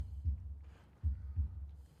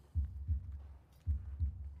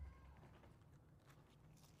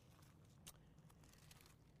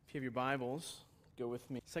If you have your Bibles, go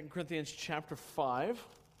with me. 2 Corinthians chapter 5.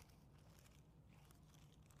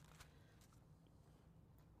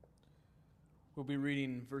 We'll be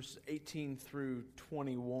reading verses 18 through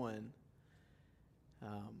 21.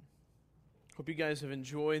 Hope you guys have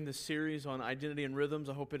enjoyed the series on identity and rhythms.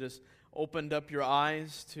 I hope it has opened up your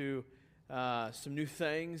eyes to some new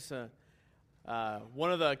things.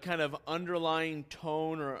 One of the kind of underlying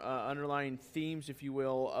tone or underlying themes, if you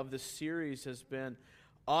will, of this series has been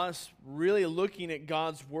us really looking at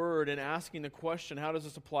God's Word and asking the question, how does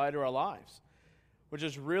this apply to our lives? Which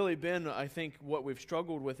has really been, I think, what we've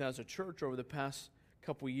struggled with as a church over the past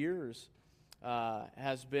couple years.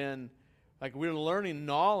 Has been, like, we're learning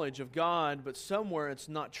knowledge of God, but somewhere it's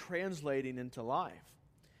not translating into life.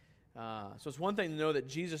 So it's one thing to know that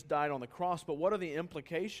Jesus died on the cross, but what are the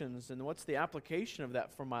implications and what's the application of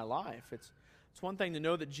that for my life? It's one thing to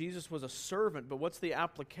know that Jesus was a servant, but what's the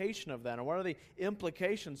application of that? And what are the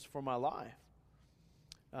implications for my life?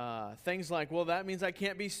 Things like, well, that means I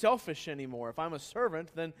can't be selfish anymore. If I'm a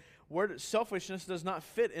servant, then selfishness does not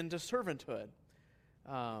fit into servanthood.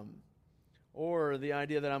 Or the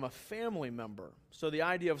idea that I'm a family member. So the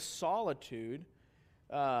idea of solitude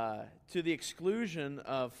to the exclusion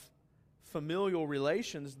of familial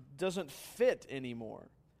relations doesn't fit anymore.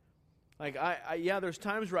 Like, there's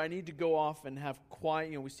times where I need to go off and have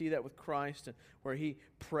quiet. We see that with Christ, and where He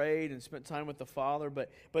prayed and spent time with the Father,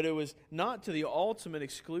 but it was not to the ultimate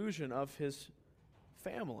exclusion of His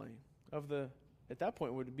family. At that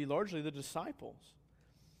point, would be largely the disciples.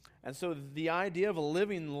 And so the idea of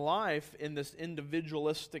living life in this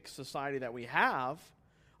individualistic society that we have,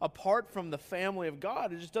 apart from the family of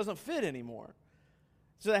God, it just doesn't fit anymore.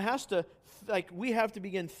 So we have to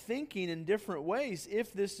begin thinking in different ways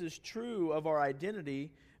if this is true of our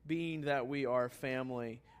identity, being that we are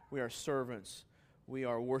family, we are servants, we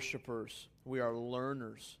are worshipers, we are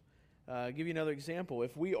learners. I'll give you another example.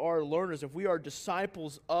 If we are learners, if we are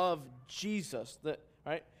disciples of Jesus,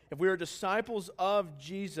 right? If we are disciples of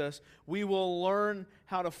Jesus, we will learn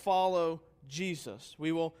how to follow Jesus.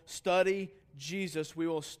 We will study Jesus. We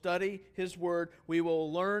will study His Word. We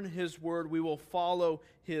will learn His Word. We will follow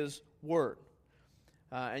His Word.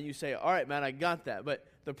 And you say, all right, Matt, I got that. But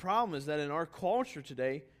the problem is that in our culture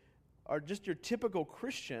today, just your typical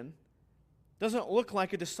Christian doesn't look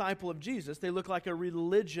like a disciple of Jesus. They look like a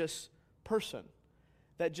religious person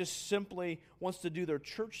that just simply wants to do their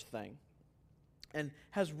church thing and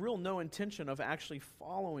has no intention of actually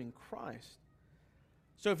following Christ.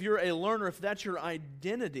 So if you're a learner, if that's your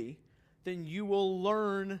identity, then you will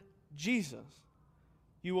learn Jesus.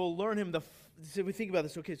 You will learn Him. So we think about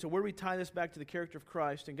this. Okay, so where do we tie this back to the character of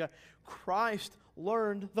Christ and God? Christ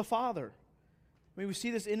learned the Father. I mean, we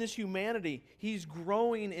see this in His humanity. He's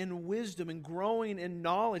growing in wisdom and growing in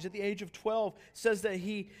knowledge. At the age of 12, it says that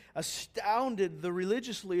He astounded the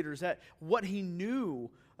religious leaders at what He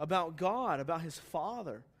knew about God, about His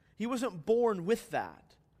Father. He wasn't born with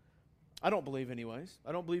that. I don't believe anyways.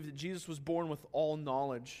 I don't believe that Jesus was born with all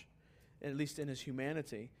knowledge, at least in His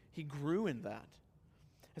humanity. He grew in that.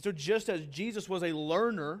 And so just as Jesus was a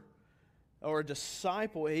learner or a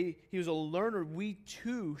disciple, he was a learner, we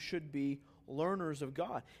too should be learners of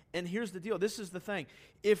God. And here's the deal. This is the thing.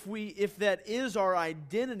 If that is our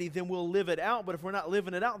identity, then we'll live it out. But if we're not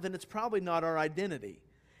living it out, then it's probably not our identity.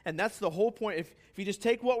 And that's the whole point. If you just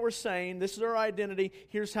take what we're saying, this is our identity,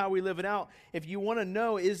 here's how we live it out. If you want to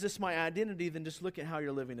know, is this my identity, then just look at how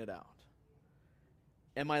you're living it out.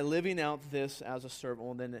 Am I living out this as a servant?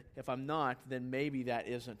 Well, then if I'm not, then maybe that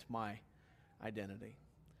isn't my identity.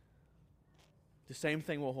 The same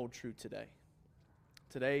thing will hold true today.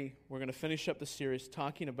 Today, we're going to finish up the series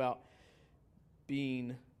talking about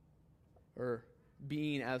being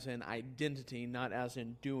as an identity, not as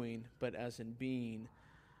in doing, but as in being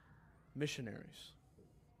missionaries,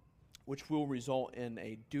 which will result in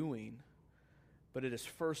a doing, but it is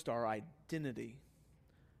first our identity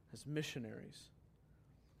as missionaries.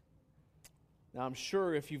 Now, I'm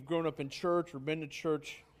sure if you've grown up in church or been to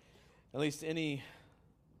church at least any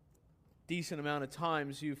decent amount of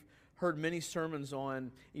times, you've heard many sermons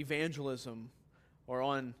on evangelism or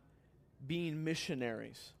on being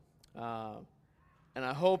missionaries. And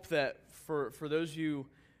I hope that for those of you,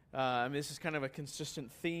 this is kind of a consistent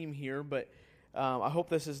theme here, but I hope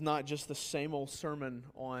this is not just the same old sermon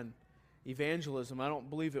on evangelism. I don't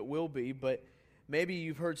believe it will be, but maybe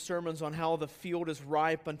you've heard sermons on how the field is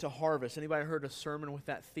ripe unto harvest. Anybody heard a sermon with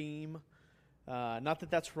that theme? Not that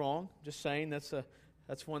that's wrong, just saying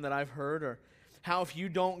that's one that I've heard. Or how if you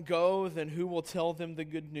don't go, then who will tell them the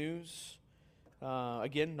good news?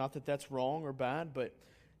 Again, not that that's wrong or bad, but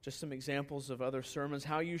just some examples of other sermons.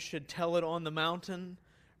 How you should tell it on the mountain,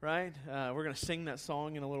 right? We're going to sing that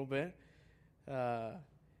song in a little bit. How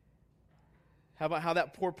about how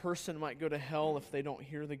that poor person might go to hell if they don't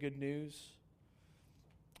hear the good news?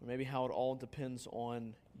 Or maybe how it all depends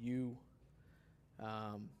on you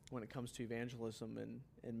when it comes to evangelism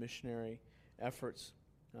and missionary efforts.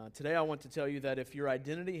 Today I want to tell you that if your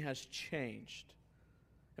identity has changed,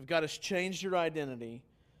 if God has changed your identity,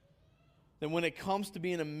 then when it comes to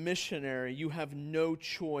being a missionary, you have no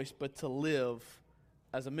choice but to live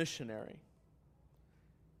as a missionary.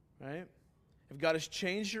 Right? If God has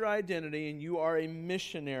changed your identity and you are a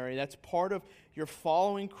missionary, that's part of your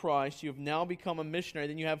following Christ, you have now become a missionary,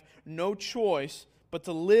 then you have no choice but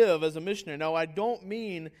to live as a missionary. Now, I don't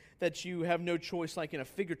mean that you have no choice like in a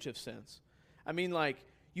figurative sense. I mean like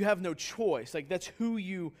you have no choice. Like that's who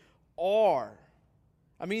you are.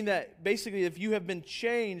 I mean that basically if you have been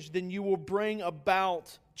changed, then you will bring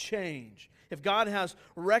about change. If God has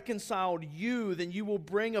reconciled you, then you will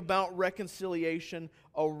bring about reconciliation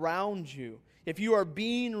around you. If you are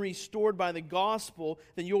being restored by the gospel,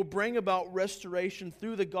 then you'll bring about restoration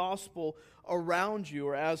through the gospel around you.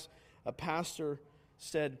 Or as a pastor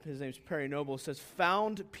said, his name's Perry Noble, says,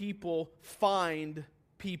 found people find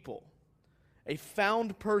people. A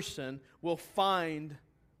found person will find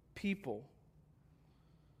people.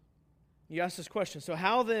 You ask this question, so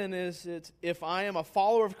how then is it if I am a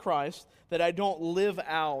follower of Christ that I don't live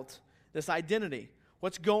out this identity?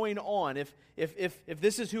 What's going on? If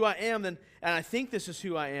this is who I am, then, and I think this is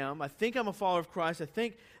who I am, I think I'm a follower of Christ, I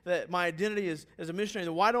think that my identity is as a missionary,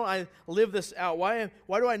 then why don't I live this out? Why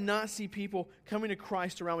do I not see people coming to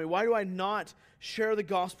Christ around me? Why do I not share the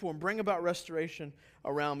gospel and bring about restoration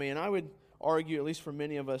around me? And I would argue, at least for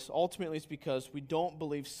many of us, ultimately it's because we don't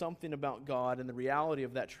believe something about God and the reality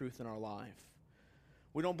of that truth in our life.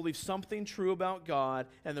 We don't believe something true about God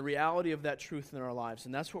and the reality of that truth in our lives.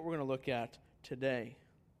 And that's what we're going to look at today.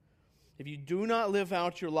 If you do not live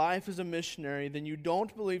out your life as a missionary, then you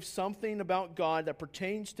don't believe something about God that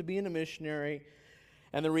pertains to being a missionary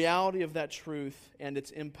and the reality of that truth and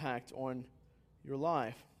its impact on your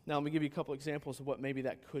life. Now, let me give you a couple examples of what maybe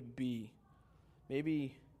that could be.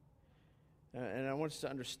 Maybe, and I want us to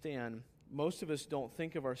understand, most of us don't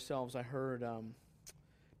think of ourselves. I heard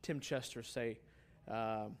Tim Chester say,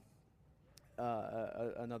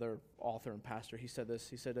 another author and pastor, he said this.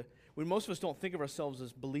 He said, when most of us don't think of ourselves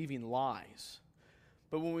as believing lies,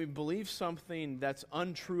 but when we believe something that's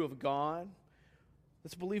untrue of God,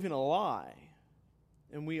 that's believing a lie.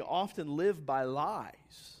 And we often live by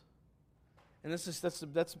lies. And that's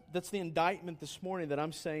the indictment this morning that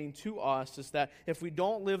I'm saying to us, is that if we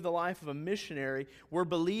don't live the life of a missionary, we're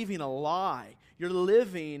believing a lie. You're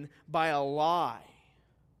living by a lie.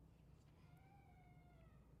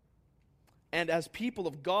 And as people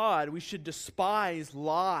of God, we should despise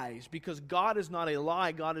lies, because God is not a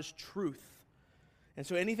lie, God is truth. And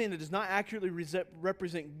so anything that does not accurately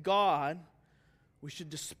represent God, we should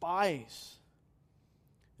despise.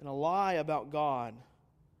 And a lie about God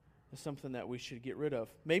is something that we should get rid of.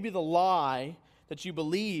 Maybe the lie that you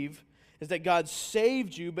believe is that God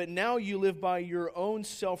saved you, but now you live by your own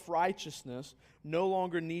self-righteousness, no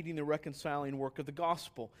longer needing the reconciling work of the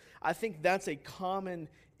gospel. I think that's a common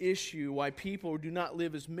issue why people do not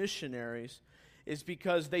live as missionaries, is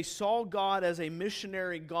because they saw God as a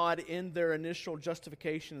missionary God in their initial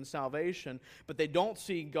justification and salvation, but they don't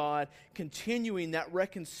see God continuing that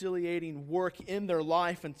reconciliating work in their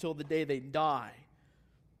life until the day they die.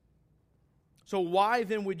 So why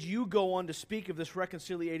then would you go on to speak of this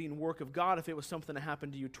reconciliating work of God if it was something that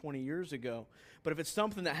happened to you 20 years ago? But if it's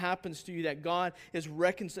something that happens to you, that God is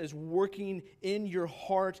working in your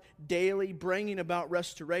heart daily, bringing about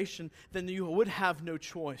restoration, then you would have no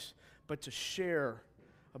choice but to share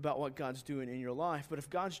about what God's doing in your life. But if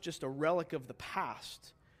God's just a relic of the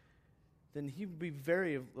past, then He would be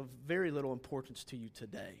of very little importance to you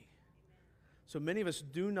today. So many of us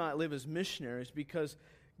do not live as missionaries because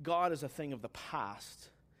God is a thing of the past,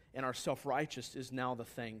 and our self-righteous is now the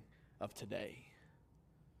thing of today.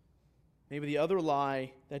 Maybe the other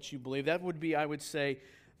lie that you believe, that would be, I would say,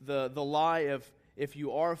 the lie of if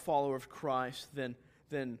you are a follower of Christ, then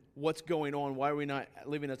what's going on? Why are we not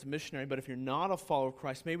living as a missionary? But if you're not a follower of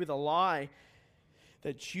Christ, maybe the lie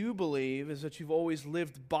that you believe is that you've always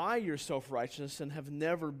lived by your self-righteousness and have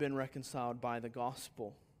never been reconciled by the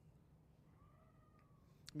gospel.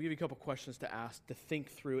 Let me give you a couple questions to ask, to think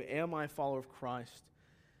through. Am I a follower of Christ?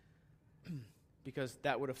 Because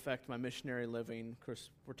that would affect my missionary living. Of course,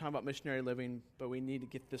 we're talking about missionary living, but we need to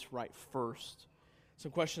get this right first.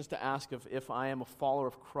 Some questions to ask of if I am a follower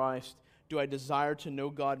of Christ. Do I desire to know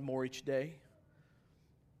God more each day?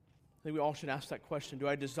 I think we all should ask that question. Do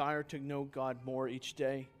I desire to know God more each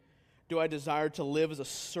day? Do I desire to live as a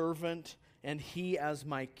servant and He as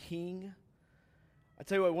my King? I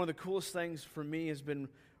tell you what, one of the coolest things for me has been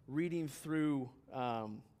reading through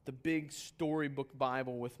the big storybook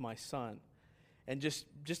Bible with my son, and just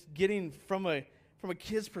getting from a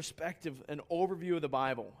kid's perspective an overview of the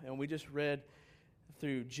Bible. And we just read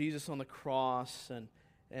through Jesus on the cross,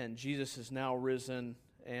 and Jesus is now risen,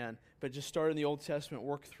 but just started in the Old Testament,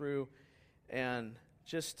 work through, and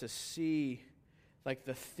just to see like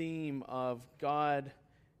the theme of God,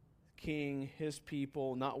 King, His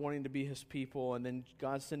people, not wanting to be His people, and then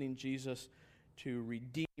God sending Jesus to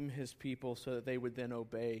redeem His people so that they would then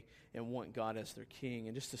obey and want God as their King.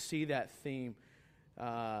 And just to see that theme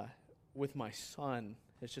with my son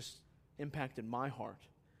has just impacted my heart.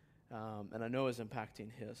 And I know is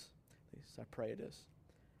impacting his. At least I pray it is.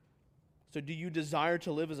 So do you desire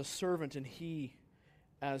to live as a servant and He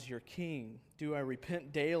as your King? Do I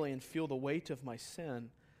repent daily and feel the weight of my sin?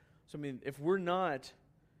 So I mean, if we're not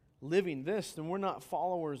living this, then we're not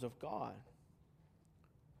followers of God.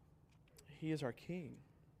 He is our King,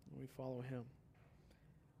 and we follow Him.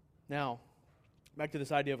 Now, back to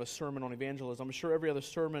this idea of a sermon on evangelism. I'm sure every other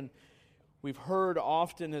sermon we've heard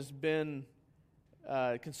often has been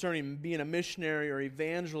concerning being a missionary or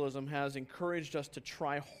evangelism has encouraged us to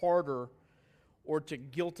try harder or to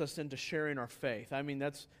guilt us into sharing our faith. I mean,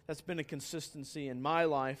 that's been a consistency in my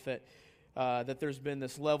life that there's been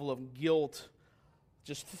this level of guilt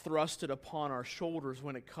just thrusted upon our shoulders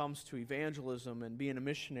when it comes to evangelism and being a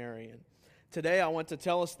missionary. And today I want to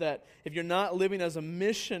tell us that if you're not living as a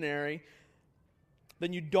missionary,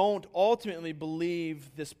 then you don't ultimately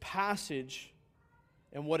believe this passage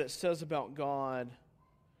and what it says about God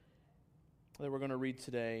that we're going to read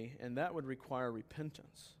today, and that would require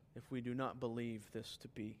repentance if we do not believe this to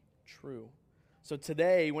be true. So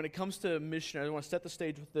today, when it comes to missionary, I want to set the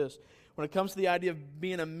stage with this. When it comes to the idea of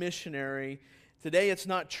being a missionary, today it's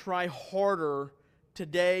not try harder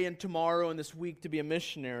today and tomorrow and this week to be a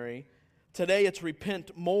missionary. Today it's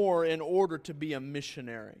repent more in order to be a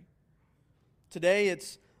missionary. Today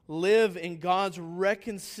it's live in God's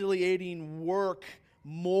reconciliating work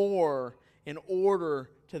more in order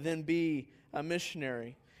to then be a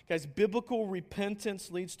missionary. Guys, biblical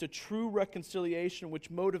repentance leads to true reconciliation, which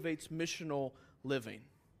motivates missional living.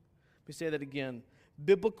 Let me say that again.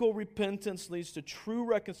 Biblical repentance leads to true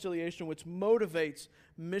reconciliation, which motivates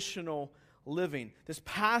missional living. This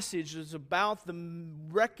passage is about the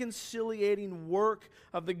reconciliating work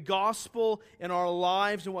of the gospel in our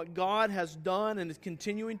lives and what God has done and is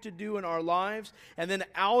continuing to do in our lives. And then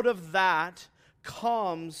out of that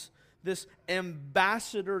comes this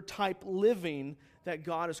ambassador-type living that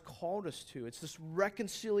God has called us to. It's this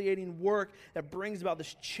reconciliating work that brings about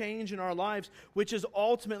this change in our lives, which is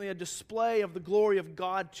ultimately a display of the glory of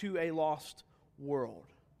God to a lost world.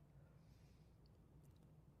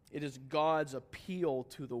 It is God's appeal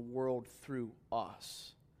to the world through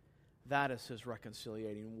us. That is His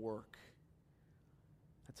reconciliating work.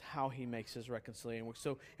 That's how He makes His reconciliating work.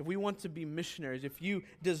 So if we want to be missionaries, if you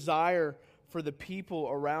desire for the people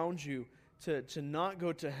around you to not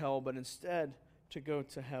go to hell, but instead to go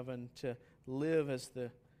to heaven, to live as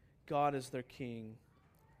God as their King,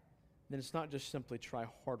 then it's not just simply try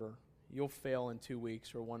harder. You'll fail in 2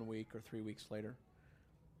 weeks or 1 week or 3 weeks later.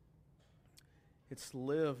 It's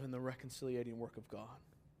live in the reconciliating work of God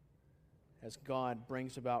as God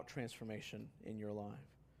brings about transformation in your life.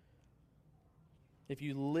 If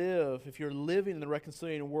you're living in the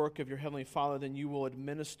reconciliating work of your Heavenly Father, then you will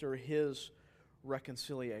administer His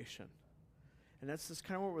reconciliation. And that's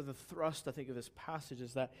kind of what the thrust, I think, of this passage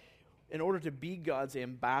is that in order to be God's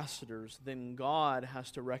ambassadors, then God has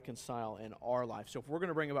to reconcile in our life. So if we're going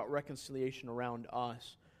to bring about reconciliation around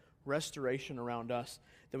us, restoration around us,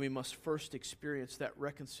 then we must first experience that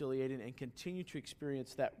reconciliating and continue to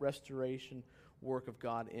experience that restoration work of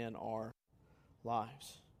God in our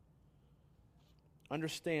lives.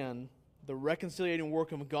 Understand, the reconciliating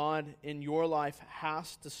work of God in your life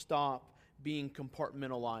has to stop being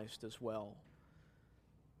compartmentalized as well.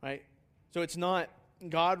 Right? So it's not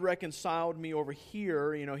God reconciled me over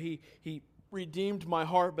here, He redeemed my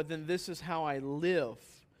heart, but then this is how I live.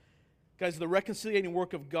 Guys, the reconciliating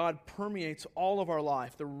work of God permeates all of our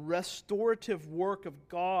life. The restorative work of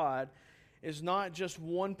God is not just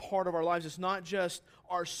one part of our lives. It's not just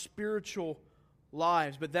our spiritual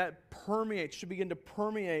lives, but that should begin to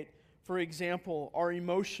permeate, for example, our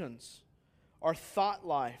emotions, our thought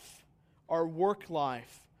life, our work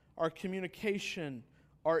life, our communication,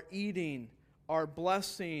 our eating, our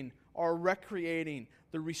blessing, our recreating.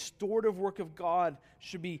 The restorative work of God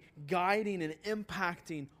should be guiding and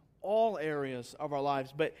impacting all areas of our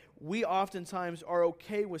lives, but we oftentimes are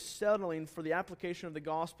okay with settling for the application of the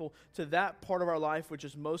gospel to that part of our life which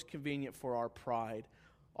is most convenient for our pride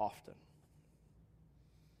often.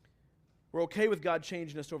 We're okay with God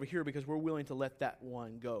changing us over here because we're willing to let that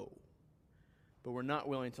one go. But we're not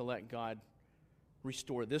willing to let God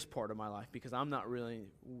restore this part of my life because I'm not really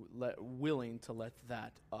willing to let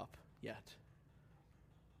that up yet.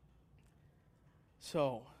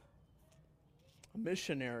 So, a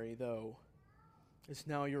missionary, though, is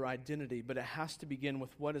now your identity, but it has to begin with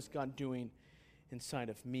what is God doing inside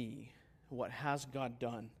of me? What has God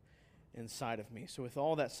done inside of me? So with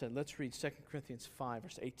all that said, let's read 2 Corinthians 5,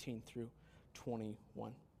 verse 18 through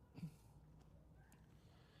 21.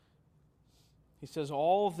 He says,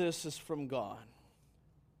 all of this is from God,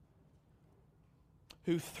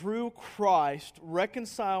 who through Christ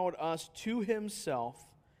reconciled us to himself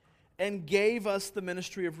and gave us the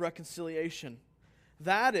ministry of reconciliation.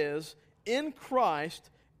 That is, in Christ,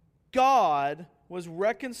 God was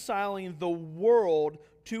reconciling the world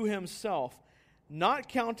to himself, not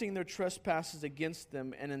counting their trespasses against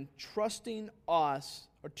them, and entrusting us,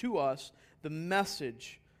 or to us, the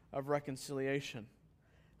message of reconciliation.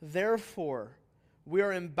 Therefore, we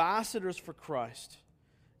are ambassadors for Christ,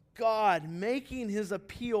 God making his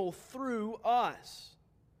appeal through us.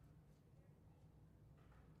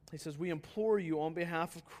 He says, we implore you on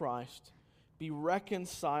behalf of Christ, be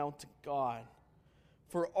reconciled to God.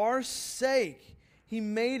 For our sake, he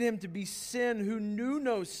made him to be sin who knew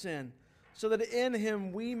no sin, so that in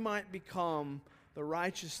him we might become the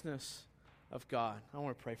righteousness of God. I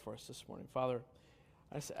want to pray for us this morning. Father,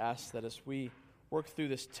 I just ask that as we work through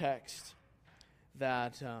this text,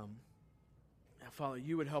 that, Father,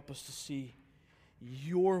 you would help us to see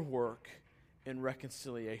your work in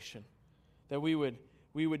reconciliation, that we would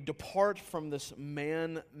depart from this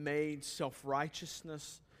man-made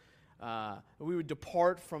self-righteousness. We would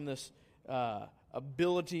depart from this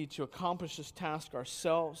ability to accomplish this task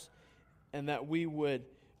ourselves, and that we would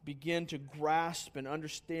begin to grasp and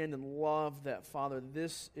understand and love that, Father,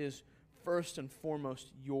 this is first and foremost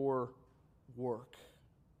your work.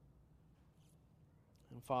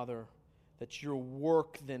 And Father, that your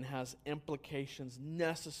work then has implications,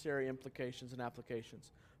 necessary implications and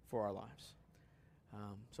applications for our lives.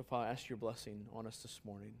 So, Father, I ask your blessing on us this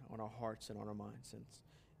morning, on our hearts and on our minds. And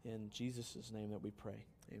in Jesus' name that we pray.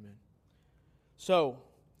 Amen. So,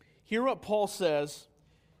 hear what Paul says.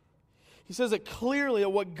 He says that clearly that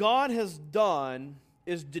what God has done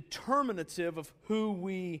is determinative of who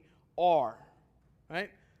we are. Right?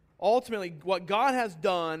 Ultimately, what God has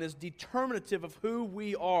done is determinative of who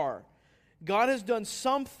we are. God has done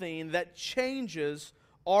something that changes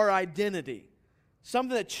our identity.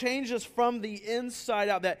 Something that changes from the inside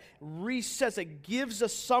out, that resets, that gives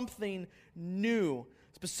us something new.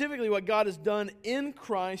 Specifically, what God has done in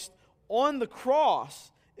Christ on the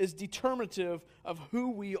cross is determinative of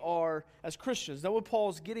who we are as Christians. That's what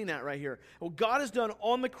Paul's getting at right here. What God has done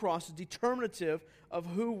on the cross is determinative of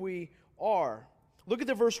who we are. Look at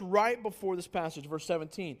the verse right before this passage, verse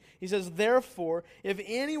 17. He says, therefore, if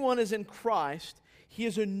anyone is in Christ, he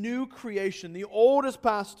is a new creation. The old has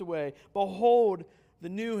passed away. Behold, the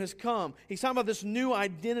new has come. He's talking about this new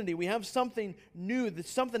identity. We have something new. That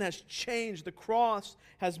something has changed. The cross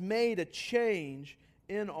has made a change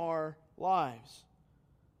in our lives.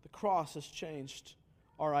 The cross has changed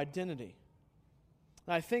our identity.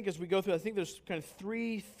 And I think as we go through, I think there's kind of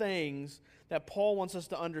three things that Paul wants us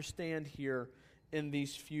to understand here in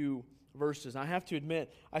these few verses. I have to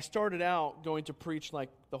admit, I started out going to preach like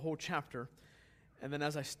the whole chapter. And then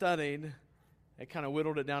as I studied, I kind of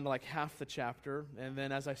whittled it down to like half the chapter. And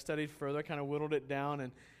then as I studied further, I kind of whittled it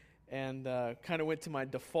down and kind of went to my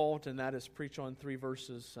default, and that is preach on 3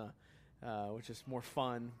 verses, which is more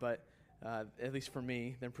fun, but at least for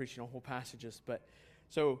me, than preaching on whole passages. But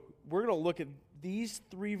so we're going to look at these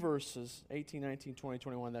 3 verses, 18, 19, 20,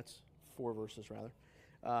 21, that's 4 verses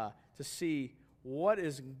rather, to see what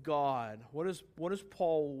is God, what is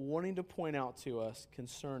Paul wanting to point out to us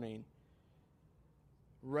concerning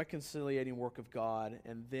reconciliating work of God,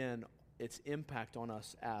 and then its impact on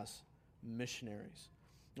us as missionaries.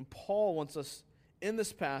 And Paul wants us in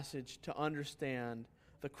this passage to understand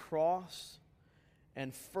the cross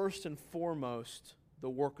and first and foremost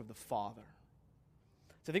the work of the Father.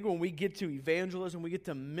 So I think when we get to evangelism, we get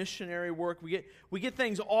to missionary work, we get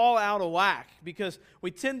things all out of whack, because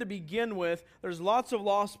we tend to begin with, there's lots of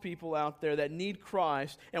lost people out there that need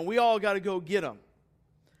Christ, and we all got to go get them.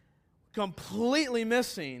 Completely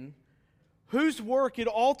missing whose work it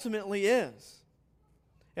ultimately is.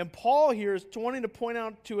 And Paul here is wanting to point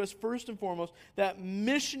out to us first and foremost that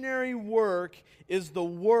missionary work is the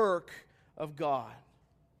work of God.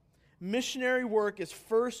 Missionary work is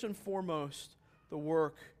first and foremost the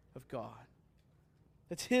work of God.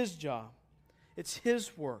 It's His job. It's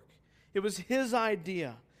His work. It was His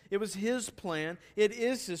idea. It was His plan. It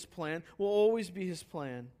is His plan. Will always be His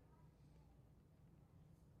plan.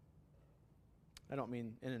 I don't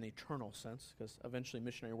mean in an eternal sense, because eventually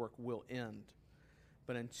missionary work will end.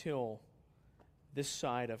 But until this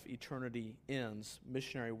side of eternity ends,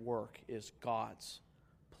 missionary work is God's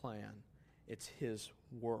plan. It's His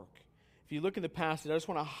work. If you look in the passage, I just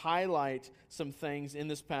want to highlight some things in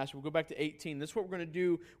this passage. We'll go back to 18. This is what we're going to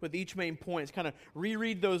do with each main point. It's kind of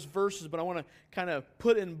reread those verses, but I want to kind of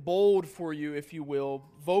put in bold for you, if you will,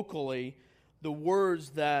 vocally, the words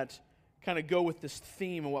that kind of go with this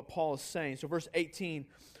theme and what Paul is saying. So verse 18,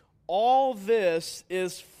 all this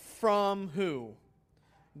is from who?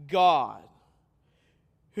 God,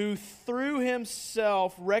 who through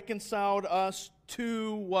Himself reconciled us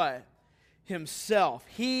to what? Himself.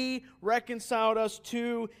 He reconciled us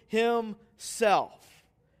to Himself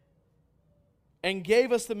and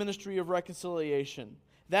gave us the ministry of reconciliation.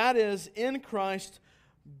 That is, in Christ,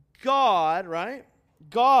 God, right?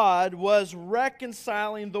 God was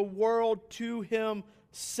reconciling the world to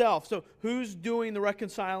Himself. So who's doing the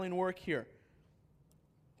reconciling work here?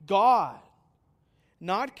 God.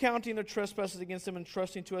 Not counting their trespasses against them and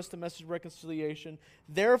trusting to us the message of reconciliation.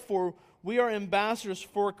 Therefore, we are ambassadors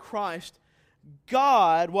for Christ.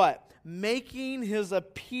 God, what? Making His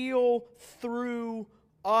appeal through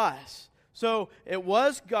us. So it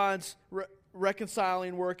was God's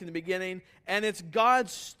reconciling work in the beginning, and it's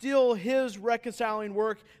God's still His reconciling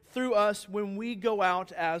work through us when we go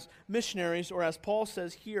out as missionaries, or as Paul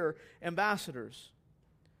says here, ambassadors.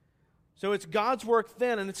 So it's God's work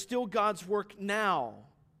then, and it's still God's work now.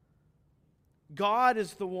 God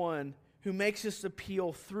is the one who makes this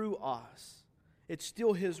appeal through us. It's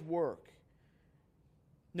still His work.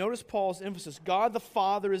 Notice Paul's emphasis. God the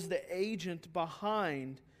Father is the agent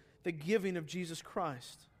behind the giving of Jesus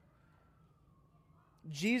Christ.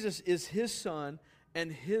 Jesus is His Son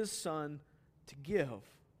and His Son to give.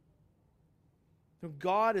 So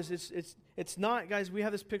God is, it's not, guys, we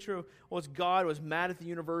have this picture of, well, it's God was mad at the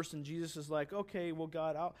universe and Jesus is like, okay, well,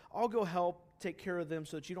 God, I'll go help take care of them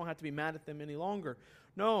so that you don't have to be mad at them any longer.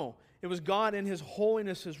 No, it was God in His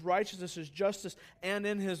holiness, His righteousness, His justice, and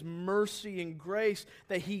in His mercy and grace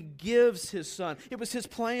that He gives His Son. It was His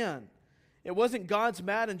plan. It wasn't God's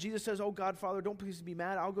mad and Jesus says, oh, God, Father, don't please be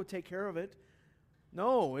mad. I'll go take care of it.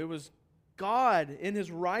 No, it was God in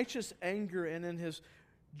His righteous anger and in His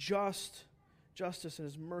justice and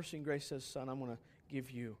His mercy and grace says, Son, I'm going to give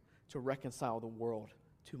you to reconcile the world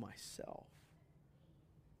to myself.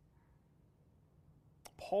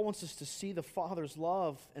 Paul wants us to see the Father's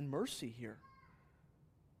love and mercy here.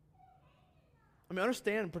 I mean,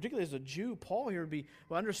 understand, particularly as a Jew, Paul here would be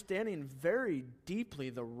understanding very deeply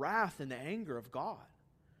the wrath and the anger of God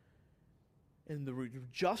and the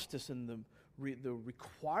justice and the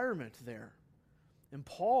requirement there. And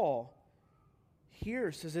Paul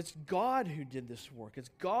here says it's God who did this work. It's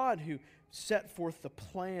God who set forth the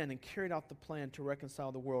plan and carried out the plan to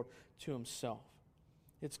reconcile the world to Himself.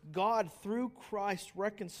 It's God through Christ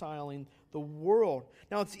reconciling the world.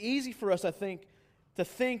 Now it's easy for us, I think, to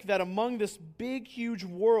think that among this big, huge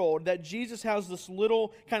world that Jesus has this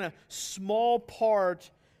little kind of small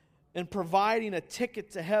part in providing a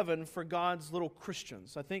ticket to heaven for God's little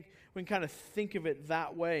Christians. I think we can kind of think of it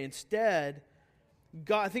that way. Instead,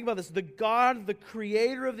 God, think about this, the God, the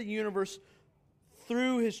creator of the universe,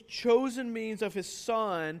 through His chosen means of His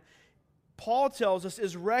Son, Paul tells us,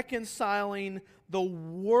 is reconciling the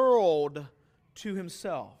world to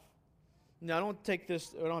Himself. Now, I don't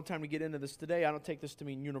have time to get into this today. I don't take this to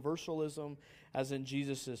mean universalism, as in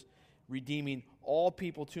Jesus is redeeming all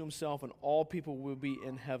people to Himself and all people will be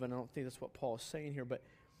in heaven. I don't think that's what Paul is saying here, but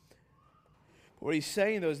what he's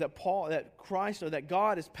saying, though, is that Christ, or that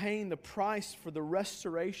God is paying the price for the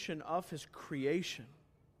restoration of His creation.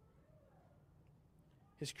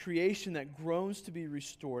 His creation that groans to be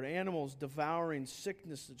restored. Animals devouring,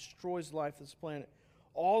 sickness that destroys life on this planet.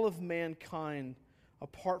 All of mankind,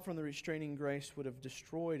 apart from the restraining grace, would have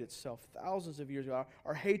destroyed itself thousands of years ago.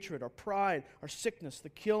 Our hatred, our pride, our sickness, the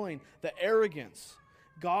killing, the arrogance.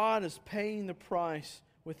 God is paying the price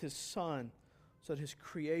with His Son so that His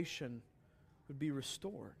creation would be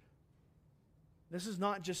restored. This is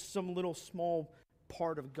not just some little small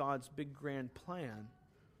part of God's big grand plan.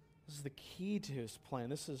 This is the key to His plan.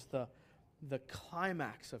 This is the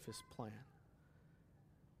climax of His plan.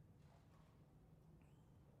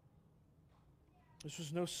 This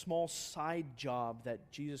was no small side job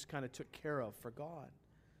that Jesus kind of took care of for God.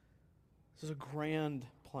 This is a grand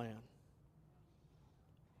plan.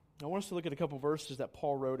 I want us to look at a couple verses that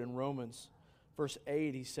Paul wrote in Romans. Verse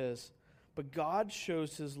 8, he says, "But God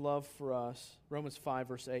shows His love for us," Romans 5,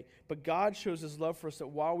 verse 8, "But God shows His love for us that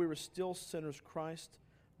while we were still sinners, Christ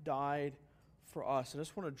died for us." And I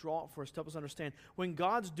just want to draw it for us to help us understand. When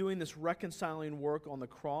God's doing this reconciling work on the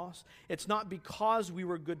cross, it's not because we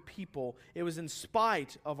were good people. It was in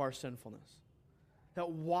spite of our sinfulness.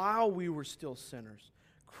 That while we were still sinners,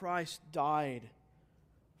 Christ died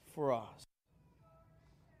for us.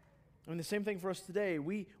 I mean, the same thing for us today.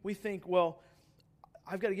 We think, well,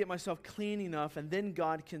 I've got to get myself clean enough and then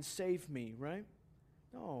God can save me, right?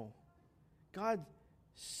 No. God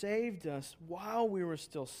saved us while we were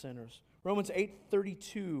still sinners. Romans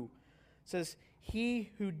 8:32 says,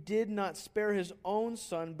 "He who did not spare His own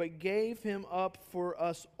Son, but gave Him up for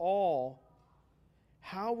us all,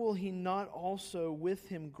 how will He not also with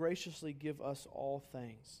Him graciously give us all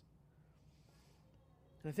things?"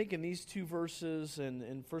 And I think in these two verses, and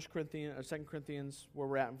in 1 Corinthians or 2 Corinthians, where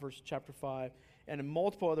we're at in chapter 5, and in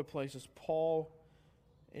multiple other places, Paul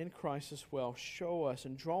in Christ as well show us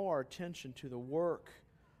and draw our attention to the work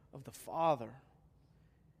of the Father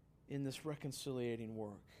in this reconciliating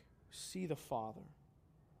work. See the Father.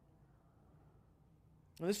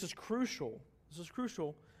 And this is crucial. This is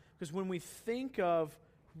crucial because when we think of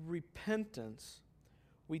repentance,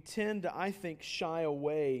 we tend to, I think, shy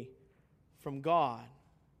away from God.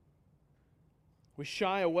 We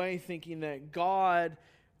shy away thinking that God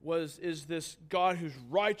is this God who's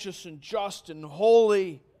righteous and just and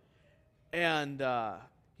holy, and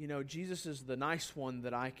Jesus is the nice one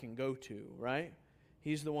that I can go to, right?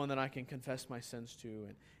 He's the one that I can confess my sins to,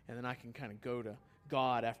 and then I can kind of go to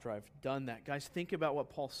God after I've done that. Guys, think about what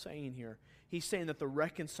Paul's saying here. He's saying that the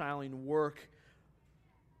reconciling work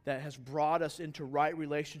that has brought us into right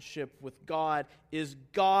relationship with God is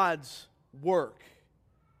God's work.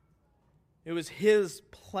 It was His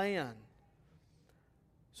plan.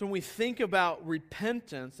 So when we think about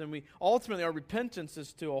repentance, and ultimately our repentance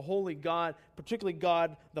is to a holy God, particularly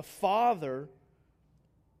God the Father,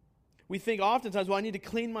 we think oftentimes, well, I need to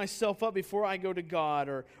clean myself up before I go to God,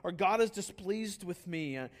 or God is displeased with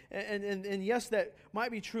me. And yes, that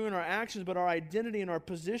might be true in our actions, but our identity and our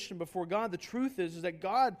position before God, the truth is that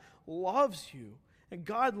God loves you, and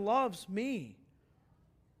God loves me.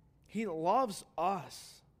 He loves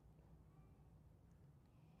us.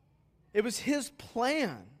 It was His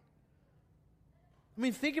plan. I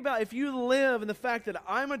mean, think about if you live in the fact that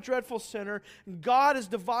I'm a dreadful sinner, God has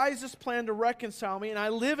devised this plan to reconcile me, and I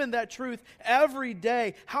live in that truth every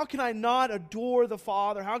day. How can I not adore the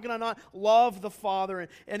Father? How can I not love the Father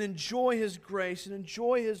and enjoy His grace and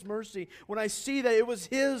enjoy His mercy when I see that it was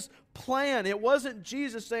His plan? It wasn't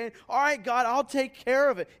Jesus saying, all right, God, I'll take care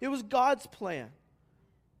of it. It was God's plan.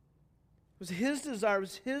 It was His desire. It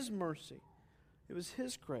was His mercy. It was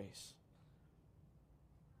His grace.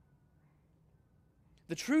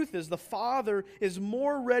 The truth is, the Father is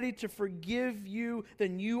more ready to forgive you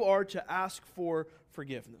than you are to ask for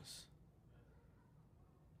forgiveness.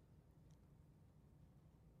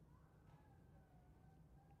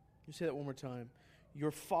 You say that one more time.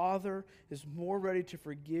 Your Father is more ready to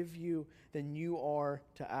forgive you than you are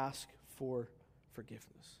to ask for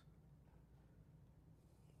forgiveness.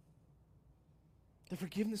 The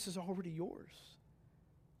forgiveness is already yours.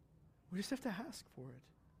 We just have to ask for it.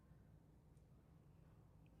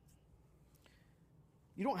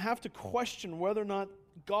 You don't have to question whether or not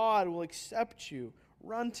God will accept you.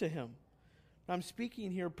 Run to Him. I'm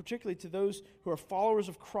speaking here particularly to those who are followers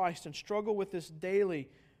of Christ and struggle with this daily.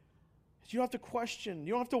 You don't have to question.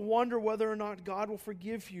 You don't have to wonder whether or not God will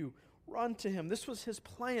forgive you. Run to Him. This was His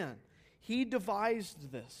plan. He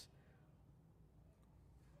devised this.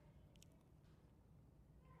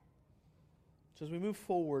 So as we move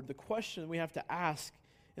forward, the question we have to ask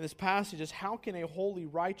in this passage is, how can a holy,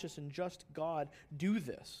 righteous, and just God do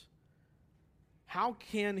this? How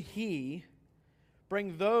can He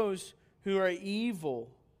bring those who are evil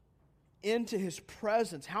into His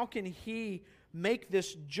presence? How can He make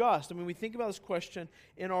this just? I mean, we think about this question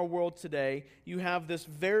in our world today. You have this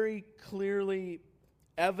very clearly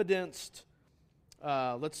evidenced,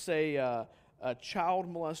 let's say, a child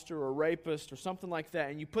molester or a rapist or something like that,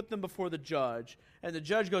 and you put them before the judge, and the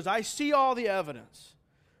judge goes, I see all the evidence,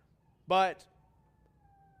 but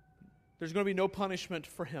there's going to be no punishment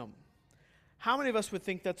for him. How many of us would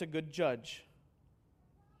think that's a good judge?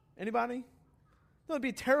 Anybody? That would be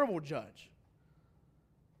a terrible judge.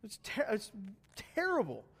 It's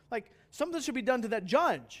terrible. Like, something should be done to that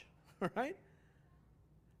judge, all right?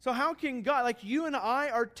 So how can God, like you and I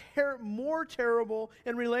are more terrible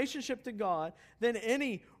in relationship to God than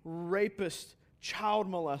any rapist, child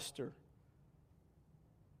molester.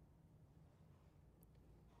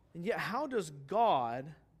 And yet how does God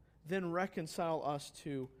then reconcile us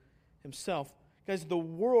to himself? Guys, the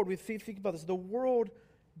world, we think about this, the world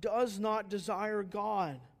does not desire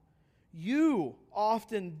God. You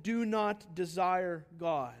often do not desire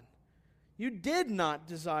God. You did not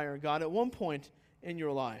desire God at one point in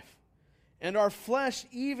your life. And our flesh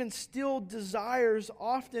even still desires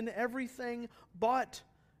often everything but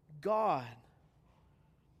God.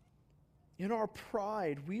 In our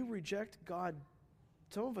pride, we reject God,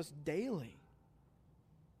 some of us daily.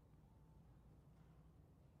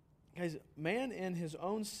 Guys, man in his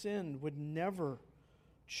own sin would never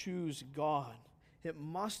choose God. It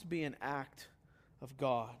must be an act of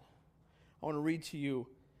God. I want to read to you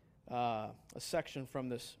a section from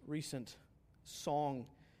this recent song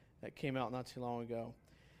that came out not too long ago.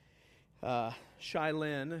 Shai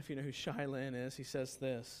Linne, if you know who Shai Linne is, he says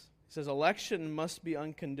this. He says, election must be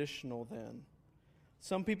unconditional then.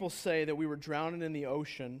 Some people say that we were drowning in the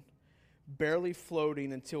ocean, barely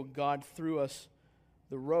floating until God threw us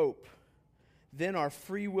the rope. Then our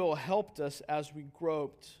free will helped us as we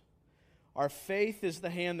groped. Our faith is the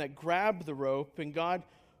hand that grabbed the rope, and God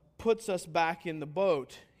puts us back in the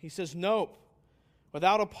boat. He says, nope.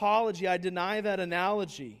 Without apology, I deny that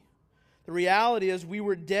analogy. The reality is we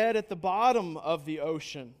were dead at the bottom of the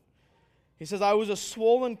ocean. He says, I was a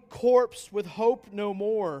swollen corpse with hope no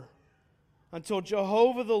more until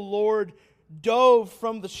Jehovah the Lord dove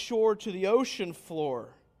from the shore to the ocean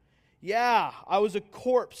floor. Yeah, I was a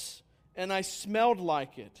corpse and I smelled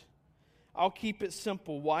like it. I'll keep it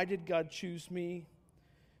simple. Why did God choose me?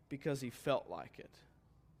 Because he felt like it.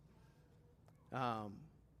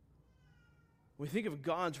 We think of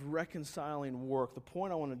God's reconciling work. The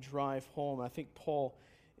point I want to drive home, I think Paul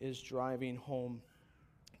is driving home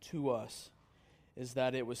to us, is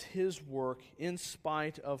that it was his work in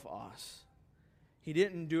spite of us. He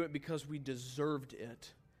didn't do it because we deserved it.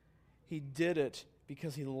 He did it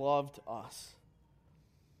because he loved us.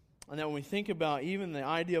 And then when we think about even the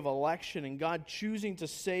idea of election and God choosing to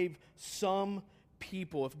save some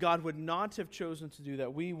people, if God would not have chosen to do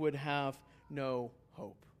that, we would have no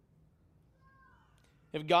hope.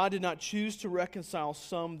 If God did not choose to reconcile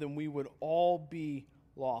some, then we would all be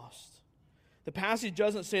lost. The passage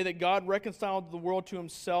doesn't say that God reconciled the world to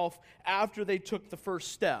himself after they took the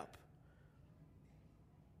first step.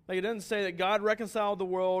 Like it doesn't say that God reconciled the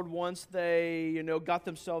world once they, got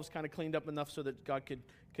themselves kind of cleaned up enough so that God could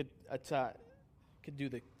do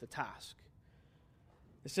the task.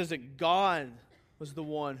 It says that God was the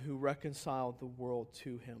one who reconciled the world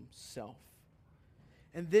to himself.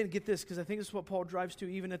 And then get this, because I think this is what Paul drives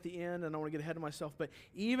to even at the end, and I don't want to get ahead of myself, but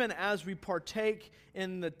even as we partake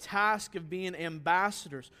in the task of being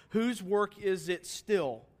ambassadors, whose work is it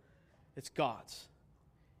still? It's God's.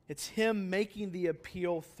 It's him making the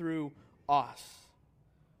appeal through us.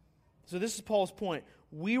 So this is Paul's point.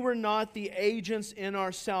 We were not the agents in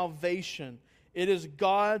our salvation. It is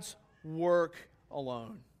God's work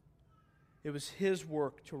alone. It was his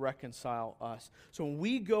work to reconcile us. So when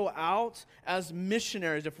we go out as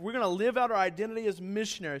missionaries, if we're going to live out our identity as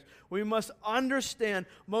missionaries, we must understand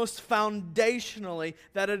most foundationally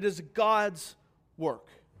that it is God's work.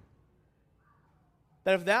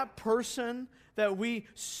 That if that person that we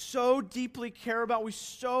so deeply care about, we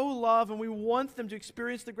so love, and we want them to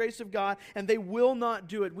experience the grace of God, and they will not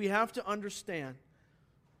do it, we have to understand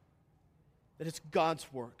that it's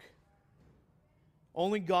God's work.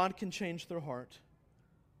 Only God can change their heart.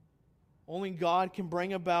 Only God can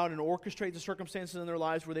bring about and orchestrate the circumstances in their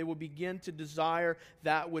lives where they will begin to desire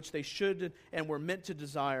that which they should and were meant to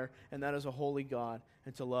desire, and that is a holy God,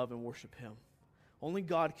 and to love and worship him. Only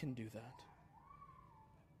God can do that.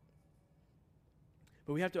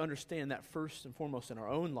 But we have to understand that first and foremost in our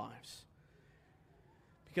own lives.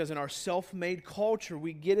 Because in our self-made culture,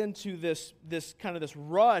 we get into this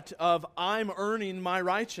rut of I'm earning my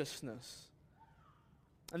righteousness.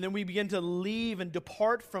 And then we begin to leave and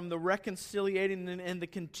depart from the reconciliating and the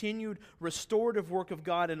continued restorative work of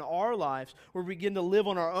God in our lives, where we begin to live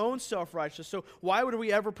on our own self-righteousness. So why would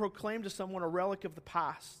we ever proclaim to someone a relic of the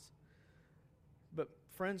past? But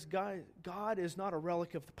friends, God is not a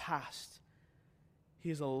relic of the past. He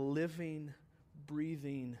is a living,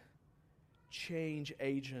 breathing change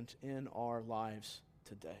agent in our lives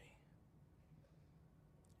today.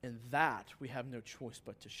 And that we have no choice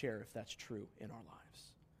but to share if that's true in our lives.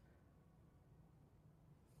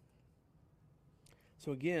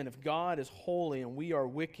 So again, if God is holy and we are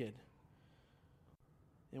wicked,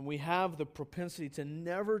 and we have the propensity to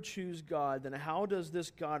never choose God, then how does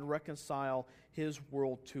this God reconcile His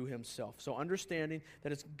world to Himself? So understanding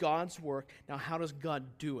that it's God's work, now how does God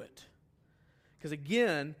do it? Because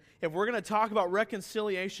again, if we're going to talk about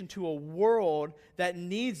reconciliation to a world that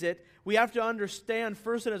needs it, we have to understand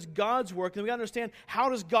first that it's God's work, and we got to understand, how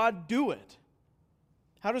does God do it?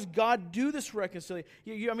 How does God do this reconciliation?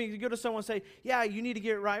 You go to someone and say, yeah, you need to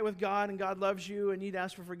get right with God, and God loves you, and you need to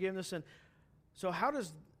ask for forgiveness. And so how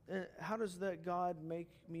does that God make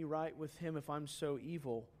me right with Him if I'm so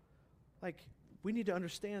evil? We need to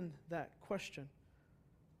understand that question.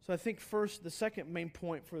 So I think first, the second main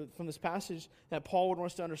point from this passage that Paul would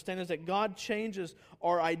want us to understand is that God changes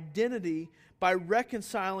our identity by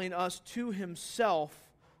reconciling us to Himself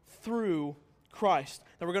through Christ.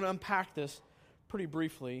 Now we're going to unpack this pretty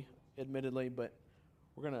briefly, admittedly, but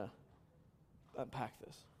we're going to unpack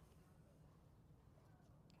this.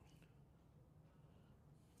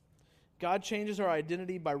 God changes our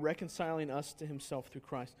identity by reconciling us to Himself through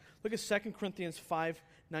Christ. Look at 2 Corinthians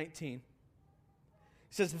 5:19.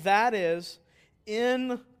 It says, that is,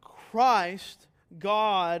 in Christ,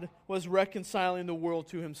 God was reconciling the world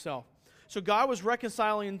to Himself. So God was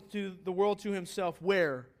reconciling the world to Himself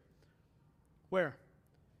where? Where?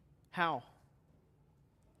 How?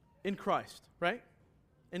 In Christ, right?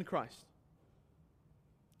 In Christ.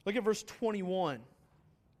 Look at verse 21.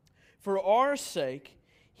 For our sake,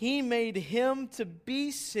 He made Him to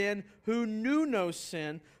be sin who knew no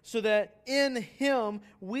sin, so that in Him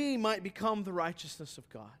we might become the righteousness of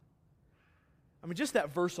God. Just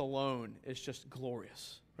that verse alone is just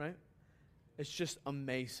glorious, right? It's just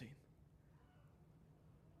amazing.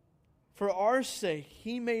 For our sake,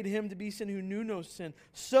 He made Him to be sin who knew no sin,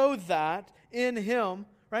 so that in Him,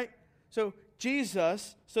 right? So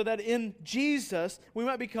that in Jesus we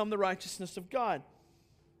might become the righteousness of God.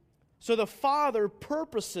 So the Father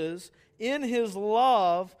purposes in His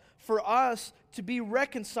love for us to be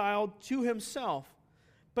reconciled to Himself.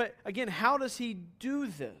 But again, how does He do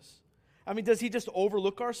this? Does He just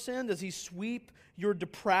overlook our sin? Does He sweep your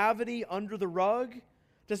depravity under the rug?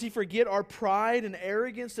 Does He forget our pride and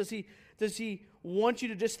arrogance? Does He want you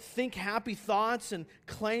to just think happy thoughts and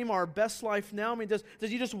claim our best life now? Does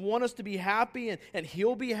He just want us to be happy and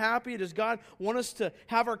He'll be happy? Does God want us to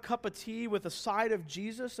have our cup of tea with a side of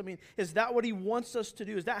Jesus? Is that what He wants us to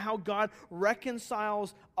do? Is that how God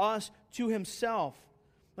reconciles us to Himself?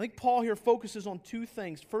 I think Paul here focuses on two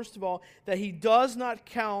things. First of all, that He does not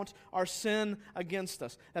count our sin against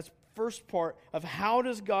us. That's first part of how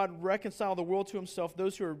does God reconcile the world to Himself,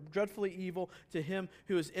 those who are dreadfully evil, to Him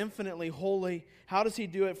who is infinitely holy. How does He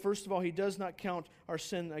do it? First of all, He does not count our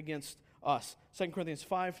sin against us. 2 Corinthians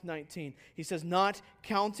 5:19, he says, not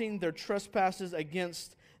counting their trespasses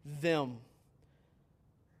against them.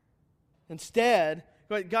 Instead,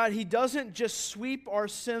 God, He doesn't just sweep our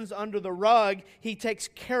sins under the rug, He takes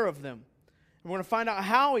care of them. And we're going to find out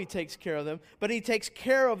how He takes care of them, but He takes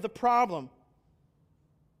care of the problem.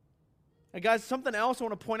 And guys, something else I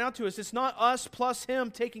want to point out to us, it's not us plus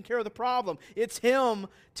Him taking care of the problem. It's Him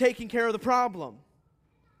taking care of the problem.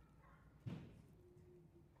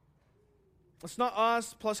 It's not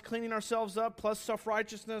us plus cleaning ourselves up, plus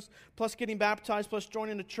self-righteousness, plus getting baptized, plus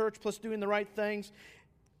joining the church, plus doing the right things,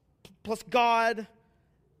 plus God.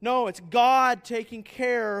 No, it's God taking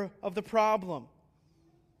care of the problem.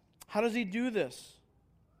 How does He do this?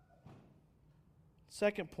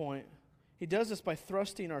 Second point, He does this by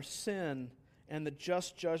thrusting our sin and the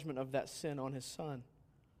just judgment of that sin on His Son.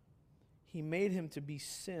 He made Him to be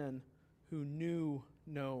sin who knew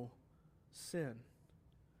no sin.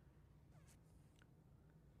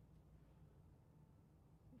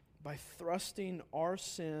 By thrusting our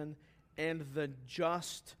sin and the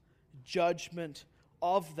just judgment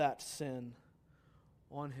of that sin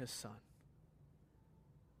on His Son.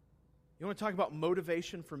 You want to talk about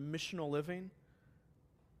motivation for missional living?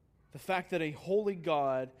 The fact that a holy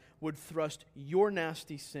God would thrust your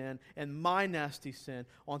nasty sin and my nasty sin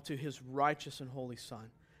onto His righteous and holy Son,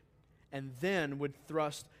 and then would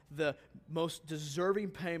thrust the most deserving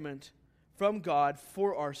payment from God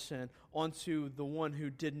for our sin onto the one who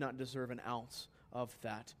did not deserve an ounce of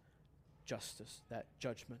that justice, that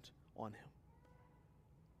judgment on Him.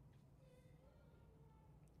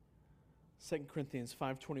 2 Corinthians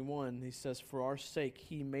 5:21, he says, for our sake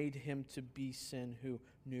He made Him to be sin who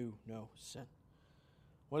knew no sin.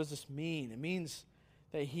 What does this mean? It means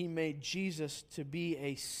that He made Jesus to be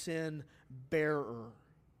a sin bearer.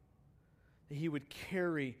 That He would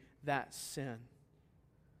carry that sin.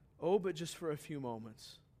 Oh, but just for a few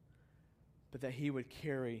moments. But that He would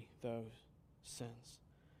carry those sins.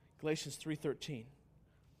 Galatians 3:13.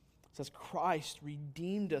 It says Christ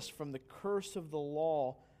redeemed us from the curse of the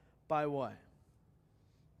law by what?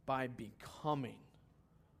 By becoming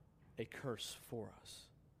a curse for us.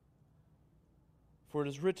 For it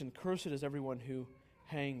is written, cursed is everyone who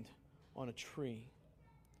hanged on a tree.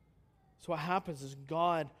 So what happens is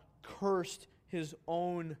God cursed His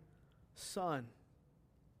own Son.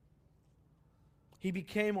 He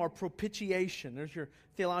became our propitiation. There's your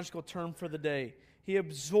theological term for the day. He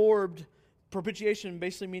absorbed, propitiation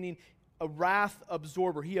basically meaning a wrath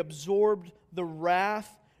absorber. He absorbed the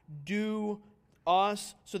wrath due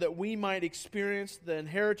us so that we might experience the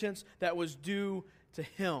inheritance that was due to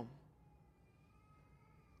Him.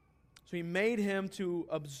 So He made Him to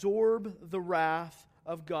absorb the wrath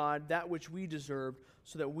of God, that which we deserved,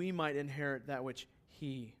 so that we might inherit that which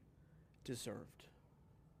He deserved.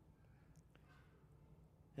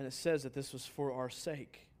 And it says that this was for our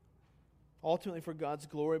sake. Ultimately for God's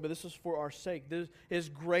glory, but this was for our sake. There is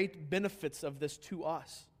great benefits of this to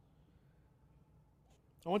us.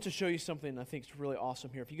 I want to show you something I think is really awesome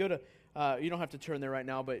here. If you go to, you don't have to turn there right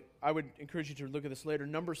now, but I would encourage you to look at this later.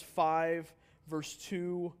 Numbers 5, verse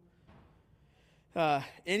 2.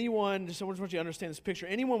 Anyone, just want you to understand this picture.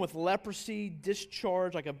 Anyone with leprosy,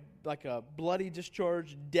 discharge, like a bloody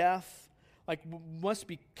discharge, death, must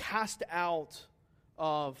be cast out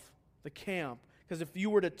of the camp. Because if you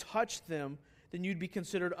were to touch them, then you'd be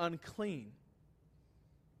considered unclean.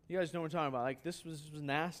 You guys know what I'm talking about. This was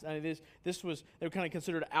nasty. I mean, this was, they were kind of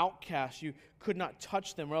considered outcasts. You could not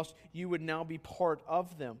touch them, or else you would now be part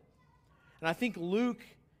of them. And I think Luke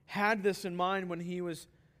had this in mind when he was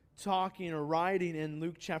talking or writing in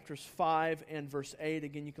Luke chapters 5 and verse 8.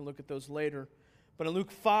 Again, you can look at those later. But in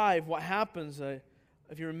Luke 5, what happens,